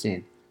I'd ever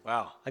seen.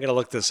 Wow. I got to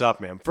look this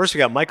up, man. First, we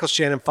got Michael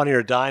Shannon, Funny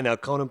or Die. Now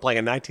Conan playing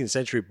a 19th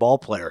century ball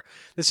player.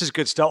 This is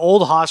good stuff.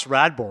 Old Hoss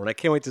Radbourne. I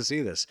can't wait to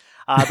see this.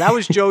 That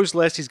was Joe's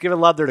list. He's giving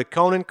love there to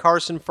Conan,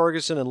 Carson,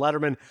 Ferguson, and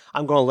Letterman.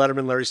 I'm going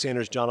Letterman, Larry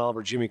Sanders, John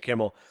Oliver, Jimmy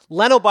Kimmel.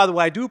 Leno, by the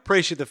way, I do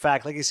appreciate the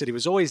fact, like I said, he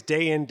was always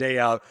day in, day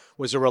out,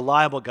 was a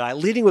reliable guy,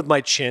 leading with my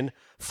chin.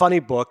 Funny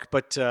book,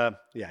 but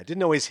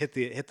didn't always hit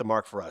the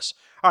mark for us.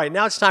 All right,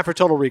 now it's time for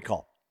Total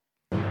Recall.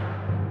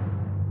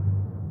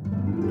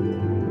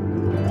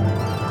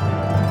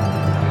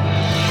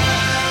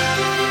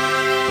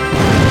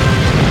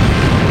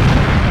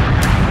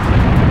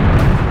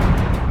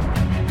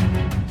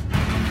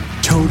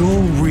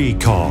 Total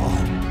Recall.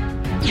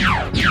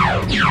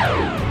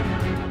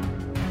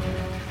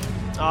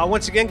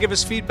 Once again, give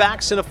us feedback.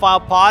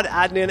 CinephilePod,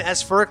 Adnan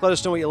S. Furk. Let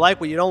us know what you like,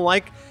 what you don't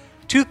like.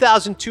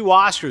 2002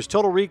 Oscars,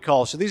 Total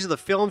Recall. So these are the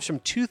films from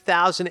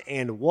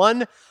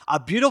 2001. A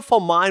Beautiful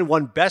Mind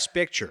won Best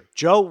Picture.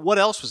 Joe, what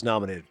else was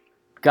nominated?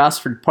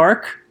 Gosford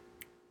Park,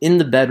 In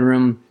the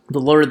Bedroom, The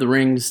Lord of the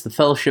Rings, The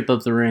Fellowship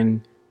of the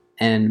Ring,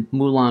 and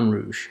Moulin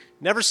Rouge.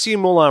 Never seen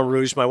Moulin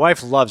Rouge. My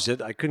wife loves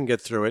it. I couldn't get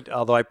through it,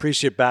 although I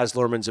appreciate Baz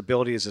Luhrmann's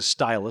ability as a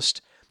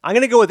stylist. I'm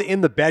going to go with In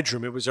the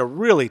Bedroom. It was a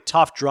really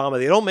tough drama.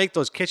 They don't make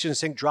those kitchen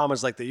sink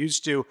dramas like they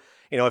used to.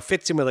 It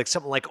fits in with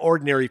something like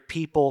Ordinary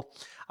People.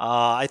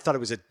 I thought it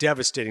was a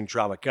devastating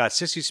drama. God,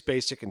 Sissy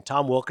Spacek and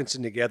Tom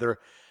Wilkinson together.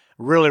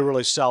 Really,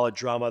 really solid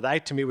drama.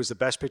 That, to me, was the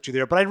best picture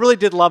there. But I really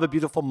did love A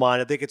Beautiful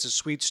Mind. I think it's a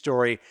sweet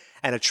story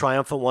and a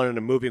triumphant one and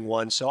a moving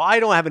one. So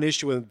I don't have an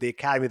issue with the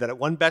Academy that it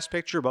won Best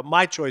Picture, but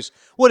my choice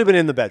would have been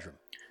In the Bedroom.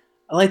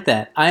 I like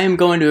that. I am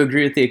going to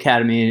agree with the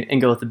Academy and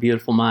go with A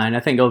Beautiful Mind.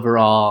 I think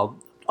overall,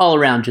 all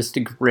around, just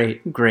a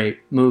great, great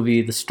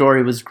movie. The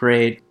story was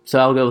great, so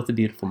I'll go with A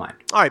Beautiful Mind.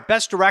 All right,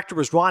 Best Director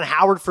was Ron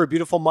Howard for A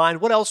Beautiful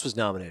Mind. What else was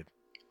nominated?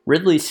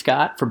 Ridley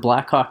Scott for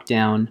Black Hawk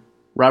Down,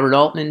 Robert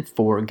Altman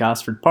for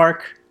Gosford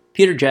Park,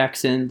 Peter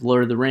Jackson,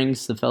 Lord of the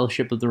Rings, The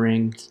Fellowship of the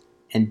Rings,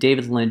 and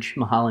David Lynch,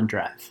 Mulholland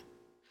Drive.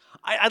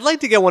 I'd like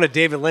to get one of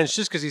David Lynch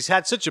just because he's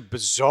had such a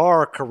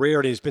bizarre career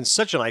and he's been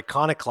such an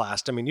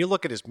iconoclast. I mean, you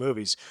look at his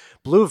movies,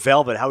 Blue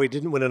Velvet, how he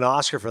didn't win an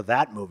Oscar for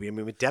that movie. I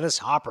mean, with Dennis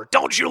Hopper,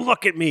 Don't You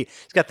Look at Me.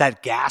 He's got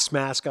that gas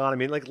mask on. I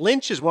mean, like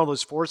Lynch is one of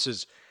those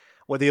forces,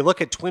 whether you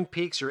look at Twin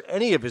Peaks or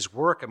any of his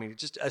work, I mean,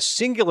 just a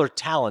singular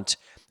talent.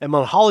 And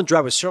Mulholland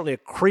Drive was certainly a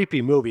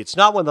creepy movie. It's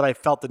not one that I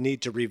felt the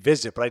need to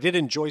revisit, but I did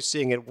enjoy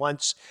seeing it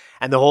once,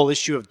 and the whole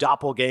issue of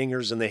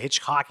doppelgangers and the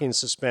Hitchcockian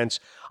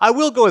suspense. I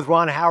will go with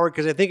Ron Howard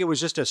because I think it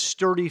was just a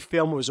sturdy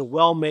film. It was a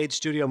well-made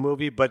studio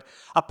movie, but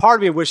a part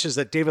of me wishes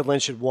that David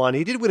Lynch had won.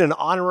 He did win an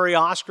honorary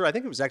Oscar. I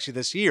think it was actually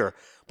this year,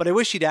 but I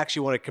wish he'd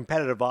actually won a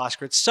competitive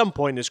Oscar at some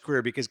point in his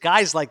career because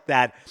guys like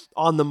that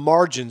on the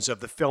margins of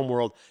the film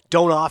world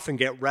don't often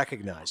get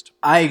recognized.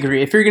 I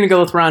agree. If you're going to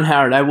go with Ron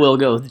Howard, I will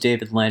go with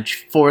David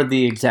Lynch for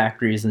the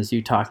exact reasons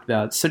you talked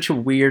about. Such a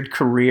weird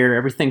career,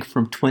 everything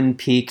from Twin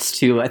Peaks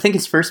to, I think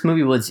his first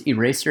movie was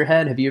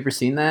Eraserhead. Have you ever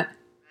seen that?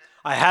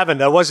 I haven't.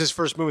 That was his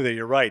first movie, though.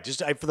 You're right.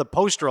 Just for the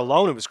poster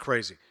alone, it was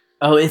crazy.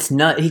 Oh, it's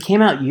not. He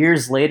came out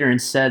years later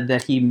and said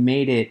that he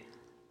made it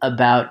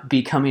about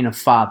becoming a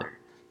father.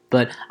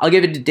 But I'll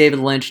give it to David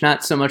Lynch,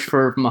 not so much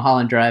for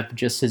Mulholland Drive, but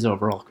just his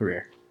overall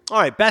career. All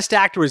right, Best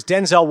Actor was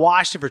Denzel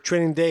Washington for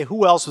Training Day.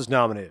 Who else was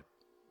nominated?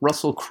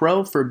 Russell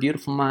Crowe for A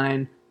Beautiful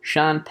Mind,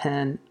 Sean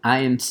Penn, I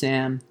Am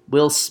Sam,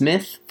 Will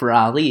Smith for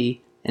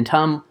Ali, and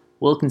Tom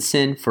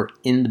Wilkinson for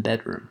In the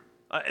Bedroom.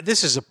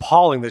 This is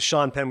appalling that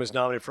Sean Penn was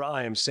nominated for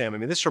I Am Sam. I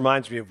mean, this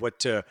reminds me of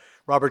what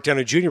Robert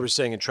Downey Jr. was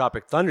saying in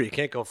Tropic Thunder. You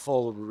can't go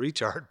full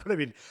retard. But I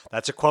mean,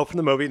 that's a quote from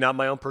the movie, not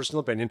my own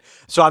personal opinion.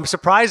 So I'm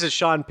surprised that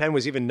Sean Penn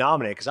was even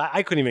nominated because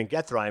I couldn't even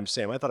get through I Am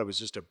Sam. I thought it was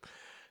just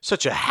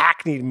such a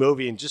hackneyed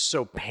movie and just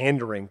so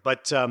pandering.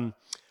 But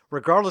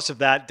regardless of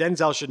that,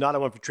 Denzel should not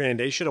have won for Training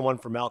Day. He should have won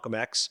for Malcolm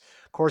X.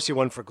 Of course, he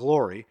won for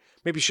Glory.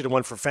 Maybe he should have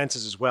won for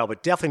Fences as well,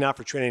 but definitely not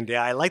for Training Day.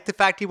 I like the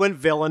fact he went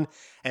villain,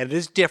 and it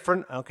is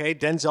different. Okay,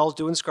 Denzel's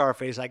doing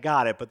Scarface. I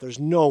got it, but there's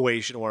no way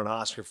he should have won an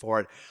Oscar for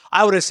it.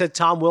 I would have said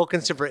Tom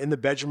Wilkinson for In the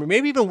Bedroom, or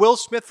maybe even Will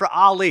Smith for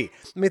Ali.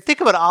 I mean,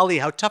 think about Ali,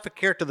 how tough a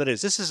character that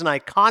is. This is an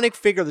iconic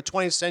figure of the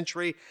 20th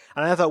century,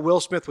 and I thought Will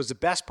Smith was the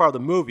best part of the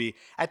movie.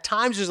 At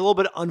times, it was a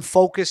little bit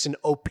unfocused and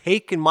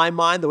opaque in my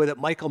mind, the way that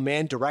Michael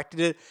Mann directed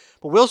it,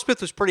 but Will Smith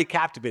was pretty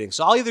captivating.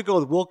 So I'll either go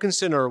with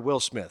Wilkinson or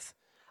Will Smith.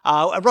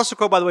 Russell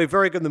Crowe, by the way,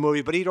 very good in the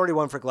movie, but he'd already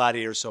won for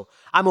Gladiator, so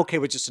I'm okay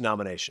with just a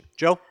nomination.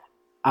 Joe?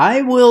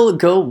 I will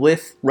go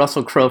with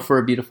Russell Crowe for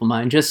A Beautiful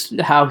Mind, just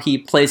how he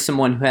plays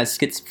someone who has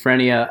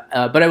schizophrenia.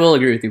 But I will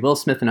agree with you. Will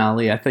Smith and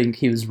Ali, I think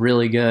he was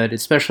really good,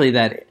 especially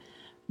that,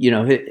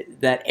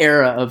 that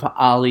era of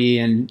Ali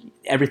and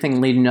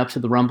everything leading up to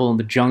the Rumble in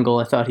the Jungle.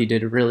 I thought he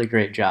did a really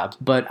great job,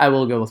 but I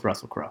will go with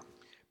Russell Crowe.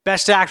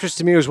 Best Actress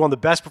to me was one of the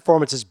best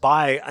performances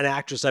by an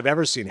actress I've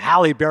ever seen.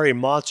 Halle Berry in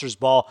Monsters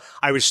Ball.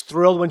 I was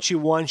thrilled when she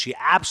won. She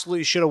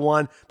absolutely should have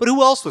won. But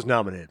who else was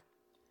nominated?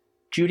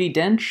 Judi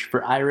Dench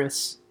for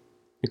Iris,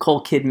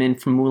 Nicole Kidman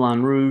for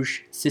Moulin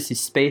Rouge, Sissy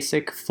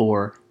Spacek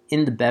for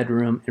In the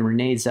Bedroom, and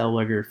Renee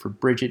Zellweger for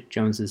Bridget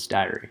Jones's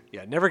Diary.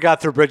 Yeah, never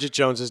got through Bridget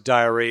Jones's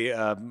Diary,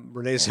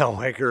 Renee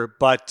Zellweger,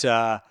 but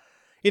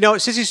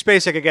Sissy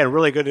Spacek, again,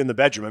 really good in the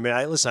bedroom. I mean,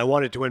 I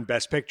wanted to win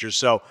Best Picture,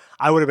 so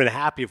I would have been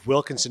happy if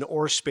Wilkinson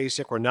or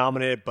Spacek were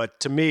nominated. But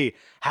to me,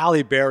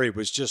 Halle Berry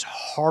was just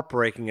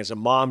heartbreaking as a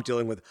mom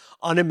dealing with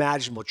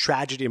unimaginable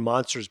tragedy in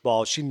Monsters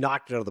Ball. She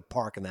knocked it out of the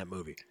park in that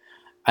movie.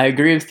 I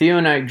agree with you,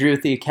 and I agree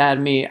with the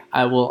Academy.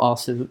 I will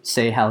also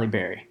say Halle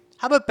Berry.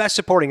 How about Best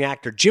Supporting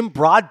Actor? Jim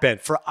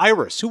Broadbent for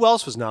Iris. Who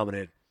else was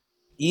nominated?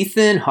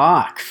 Ethan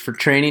Hawke for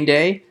Training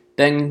Day,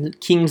 Ben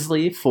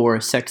Kingsley for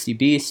Sexy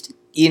Beast,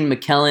 Ian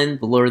McKellen,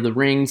 The Lord of the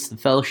Rings, The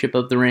Fellowship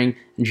of the Ring,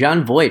 and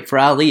Jon Voight for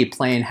Ali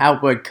playing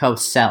Howard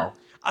Cosell.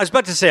 I was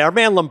about to say, our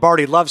man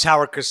Lombardi loves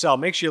Howard Cosell.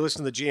 Make sure you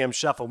listen to the GM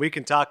Shuffle. We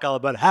can talk all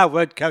about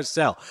Howard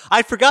Cosell.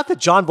 I forgot that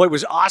Jon Voight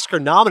was Oscar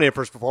nominated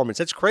for his performance.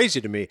 That's crazy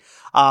to me.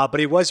 But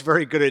he was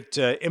very good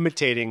at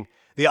imitating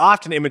the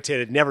often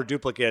imitated, never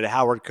duplicated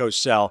Howard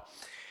Cosell.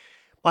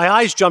 My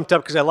eyes jumped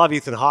up because I love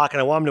Ethan Hawke and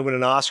I want him to win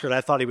an Oscar, and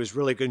I thought he was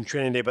really good in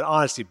Training Day. But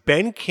honestly,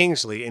 Ben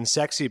Kingsley in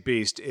Sexy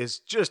Beast is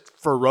just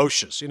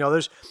ferocious.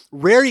 There's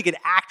rare you get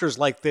actors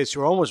like this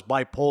who are almost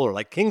bipolar.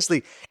 Like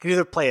Kingsley can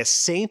either play a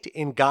saint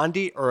in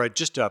Gandhi or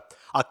just a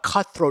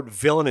cutthroat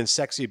villain in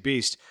Sexy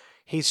Beast.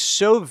 He's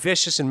so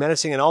vicious and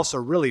menacing and also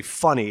really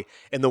funny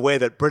in the way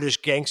that British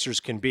gangsters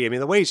can be. I mean,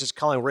 the way he's just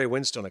calling Ray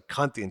Winstone a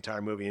cunt the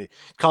entire movie,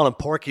 calling him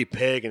Porky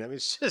Pig, and I mean,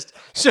 it's just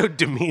so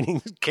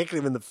demeaning, kicking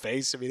him in the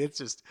face. I mean,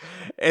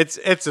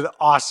 it's an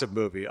awesome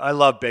movie. I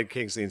love Ben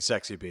Kingsley in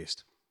Sexy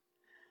Beast.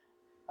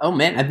 Oh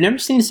man, I've never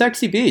seen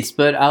Sexy Beast,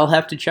 but I'll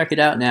have to check it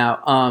out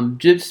now.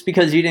 Just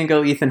because you didn't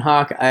go Ethan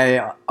Hawke,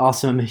 I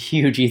also am a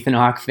huge Ethan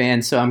Hawke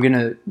fan, so I'm going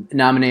to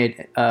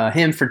nominate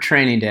him for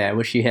Training Day. I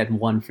wish he had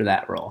won for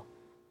that role.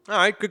 All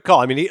right, good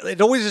call. I mean,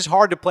 it always is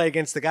hard to play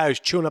against the guy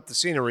who's chewing up the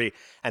scenery,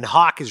 and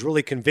Hawk is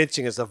really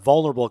convincing as a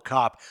vulnerable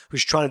cop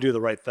who's trying to do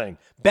the right thing.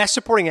 Best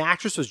Supporting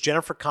Actress was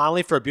Jennifer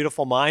Connelly for A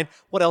Beautiful Mind.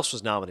 What else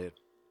was nominated?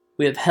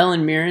 We have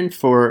Helen Mirren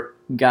for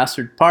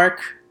Gosford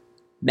Park,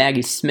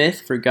 Maggie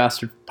Smith for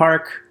Gosford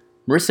Park,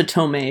 Marissa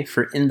Tomei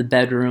for In the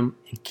Bedroom,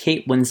 and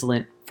Kate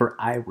Winslet for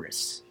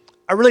Iris.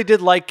 I really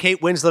did like Kate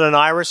Winslet and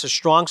Iris, a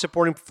strong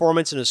supporting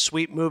performance in a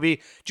sweet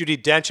movie.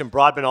 Judi Dench and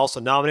Broadbent also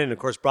nominated, and of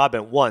course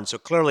Broadbent won. So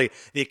clearly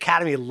the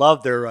Academy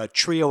loved their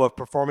trio of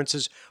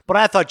performances. But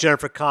I thought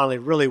Jennifer Connelly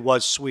really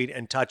was sweet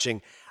and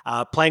touching.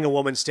 Playing a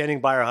woman,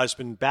 standing by her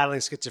husband, battling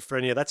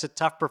schizophrenia. That's a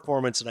tough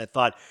performance, and I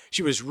thought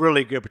she was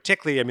really good.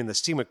 Particularly, I mean, the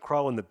scene with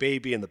Crow and the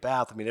baby in the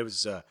bath. I mean, it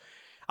was.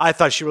 I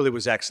thought she really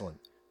was excellent.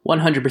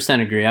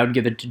 100% agree. I would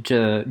give it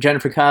to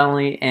Jennifer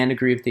Connelly and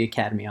agree with the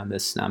Academy on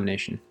this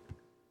nomination.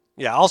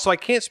 Yeah, also, I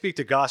can't speak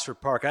to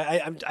Gosford Park.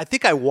 I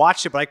think I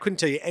watched it, but I couldn't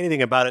tell you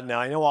anything about it now.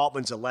 I know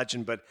Altman's a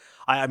legend, but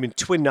I mean,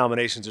 twin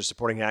nominations are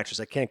supporting actress.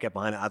 I can't get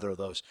behind either of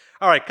those.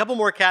 All right, couple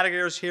more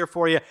categories here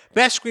for you.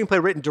 Best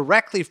screenplay written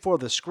directly for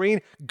the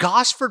screen.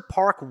 Gosford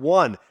Park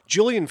won.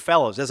 Julian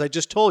Fellows, as I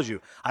just told you.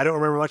 I don't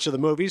remember much of the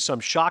movie, so I'm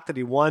shocked that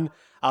he won.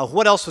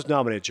 What else was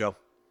nominated, Joe?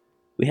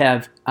 We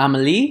have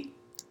Amélie,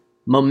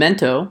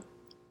 Memento,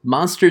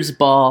 Monsters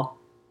Ball,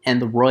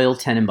 and The Royal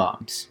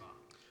Tenenbaums.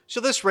 So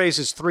this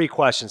raises three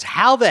questions.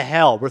 How the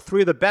hell were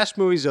three of the best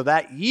movies of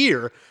that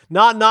year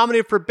not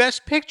nominated for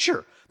Best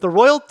Picture? The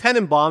Royal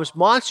Tenenbaums,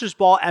 Monsters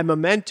Ball, and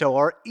Memento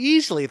are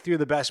easily three of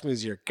the best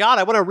movies here. God,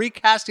 I want to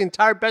recast the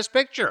entire Best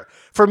Picture.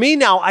 For me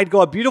now, I'd go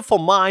A Beautiful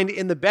Mind,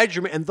 In the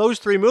Bedroom, and those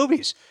three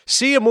movies.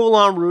 See a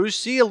Moulin Rouge,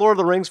 see a Lord of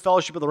the Rings,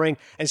 Fellowship of the Ring,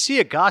 and see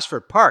a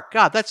Gosford Park.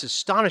 God, that's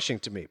astonishing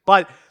to me.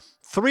 But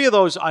three of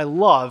those I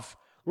love.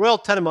 Royal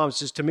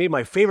Tenenbaums is, to me,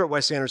 my favorite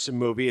Wes Anderson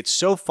movie. It's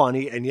so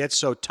funny and yet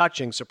so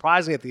touching,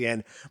 surprising at the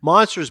end.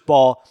 Monsters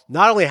Ball,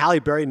 not only Halle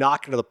Berry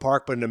knocking to the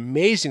park, but an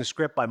amazing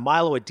script by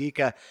Milo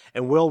Adika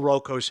and Will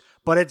Rokos.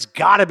 But it's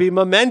got to be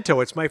Memento.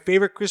 It's my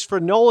favorite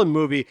Christopher Nolan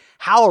movie.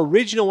 How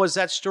original was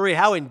that story?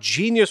 How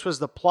ingenious was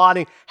the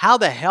plotting? How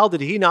the hell did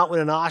he not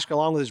win an Oscar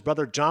along with his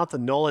brother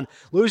Jonathan Nolan,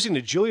 losing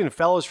to Julian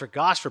Fellows for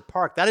Gosford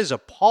Park? That is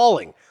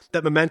appalling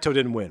that Memento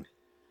didn't win.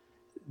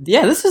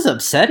 Yeah, this is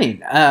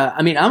upsetting.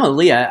 I mean,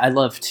 Amélie, I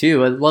love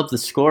too. I love the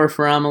score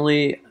for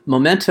Amélie.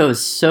 Memento is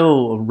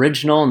so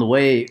original in the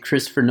way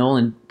Christopher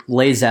Nolan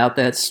lays out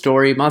that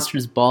story.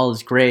 Monsters Ball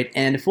is great.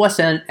 And if Wes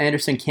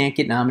Anderson can't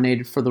get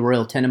nominated for the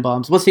Royal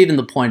Tenenbaums, what's even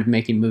the point of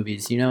making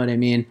movies? You know what I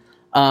mean?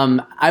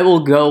 I will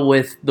go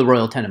with the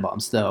Royal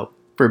Tenenbaums, though,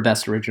 for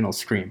Best Original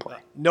Screenplay.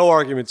 No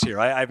arguments here.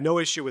 I have no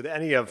issue with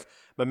any of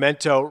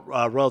Memento,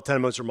 Royal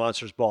Tenenbaums, or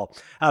Monsters Ball.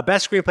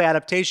 Best Screenplay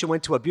Adaptation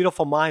went to A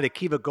Beautiful Mind,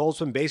 Akiva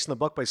Goldsman, based on the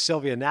book by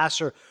Sylvia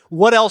Nasser.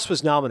 What else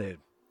was nominated?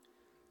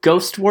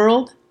 Ghost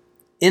World,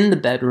 In the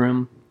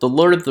Bedroom, The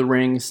Lord of the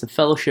Rings, The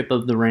Fellowship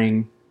of the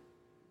Ring,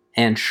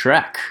 and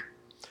Shrek.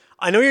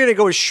 I know you're going to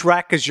go with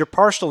Shrek because you're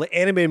partial to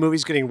animated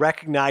movies getting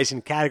recognized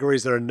in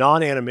categories that are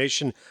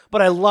non-animation,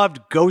 but I loved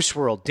Ghost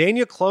World.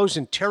 Daniel Clowes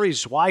and Terry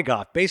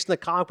Zwigoff, based on the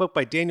comic book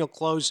by Daniel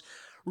Clowes.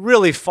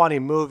 Really funny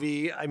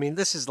movie. I mean,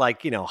 this is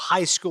like,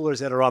 high schoolers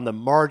that are on the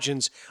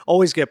margins,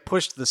 always get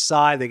pushed to the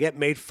side. They get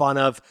made fun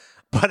of.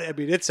 But, I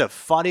mean, it's a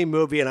funny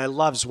movie, and I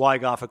love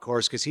Zwigoff, of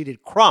course, because he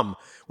did Crumb,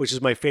 which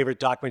is my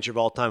favorite documentary of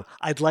all time.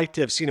 I'd like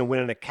to have seen him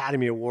win an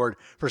Academy Award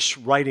for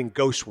writing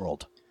Ghost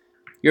World.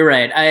 You're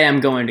right. I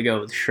am going to go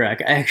with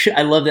Shrek.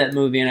 I love that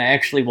movie, and I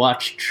actually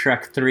watched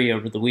Shrek 3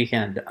 over the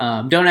weekend.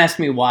 Don't ask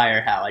me why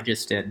or how. I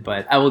just did,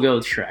 but I will go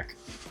with Shrek.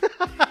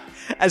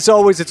 As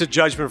always, it's a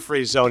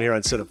judgment-free zone here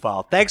on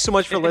Cinephile. Thanks so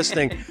much for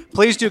listening.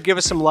 Please do give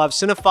us some love.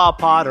 Cinephile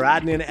Pod or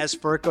Adnan S.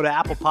 Furt. Go to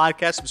Apple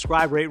Podcasts,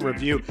 subscribe, rate, and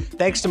review.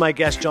 Thanks to my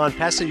guest, John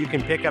Pessa. You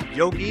can pick up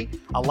Yogi,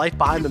 A Life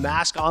Behind the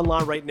Mask,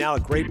 online right now, a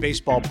great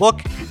baseball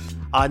book.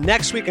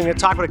 Next week, I'm going to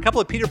talk about a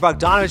couple of Peter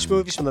Bogdanovich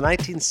movies from the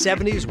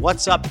 1970s,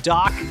 What's Up,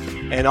 Doc,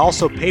 and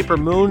also Paper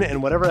Moon,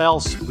 and whatever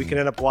else we can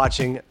end up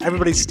watching.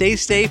 Everybody stay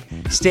safe,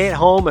 stay at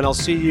home, and I'll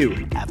see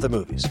you at the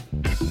movies.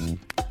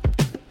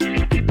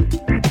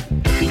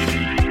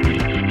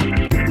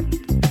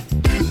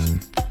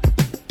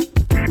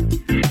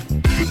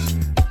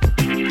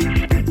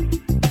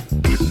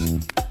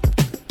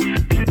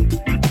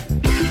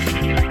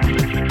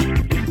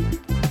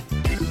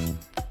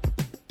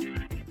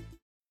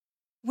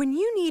 When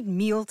you need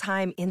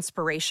mealtime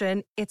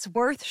inspiration, it's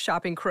worth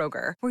shopping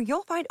Kroger, where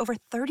you'll find over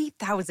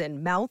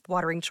 30,000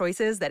 mouth-watering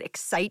choices that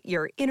excite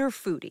your inner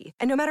foodie.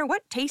 And no matter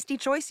what tasty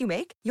choice you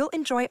make, you'll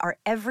enjoy our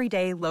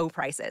everyday low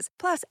prices,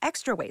 plus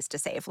extra ways to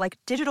save, like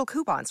digital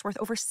coupons worth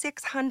over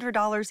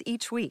 $600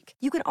 each week.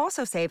 You can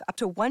also save up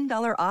to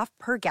 $1 off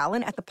per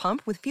gallon at the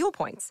pump with fuel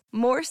points.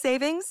 More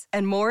savings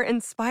and more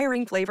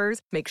inspiring flavors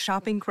make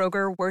shopping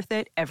Kroger worth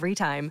it every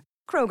time.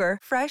 Kroger,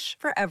 fresh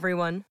for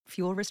everyone.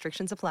 Fuel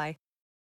restrictions apply.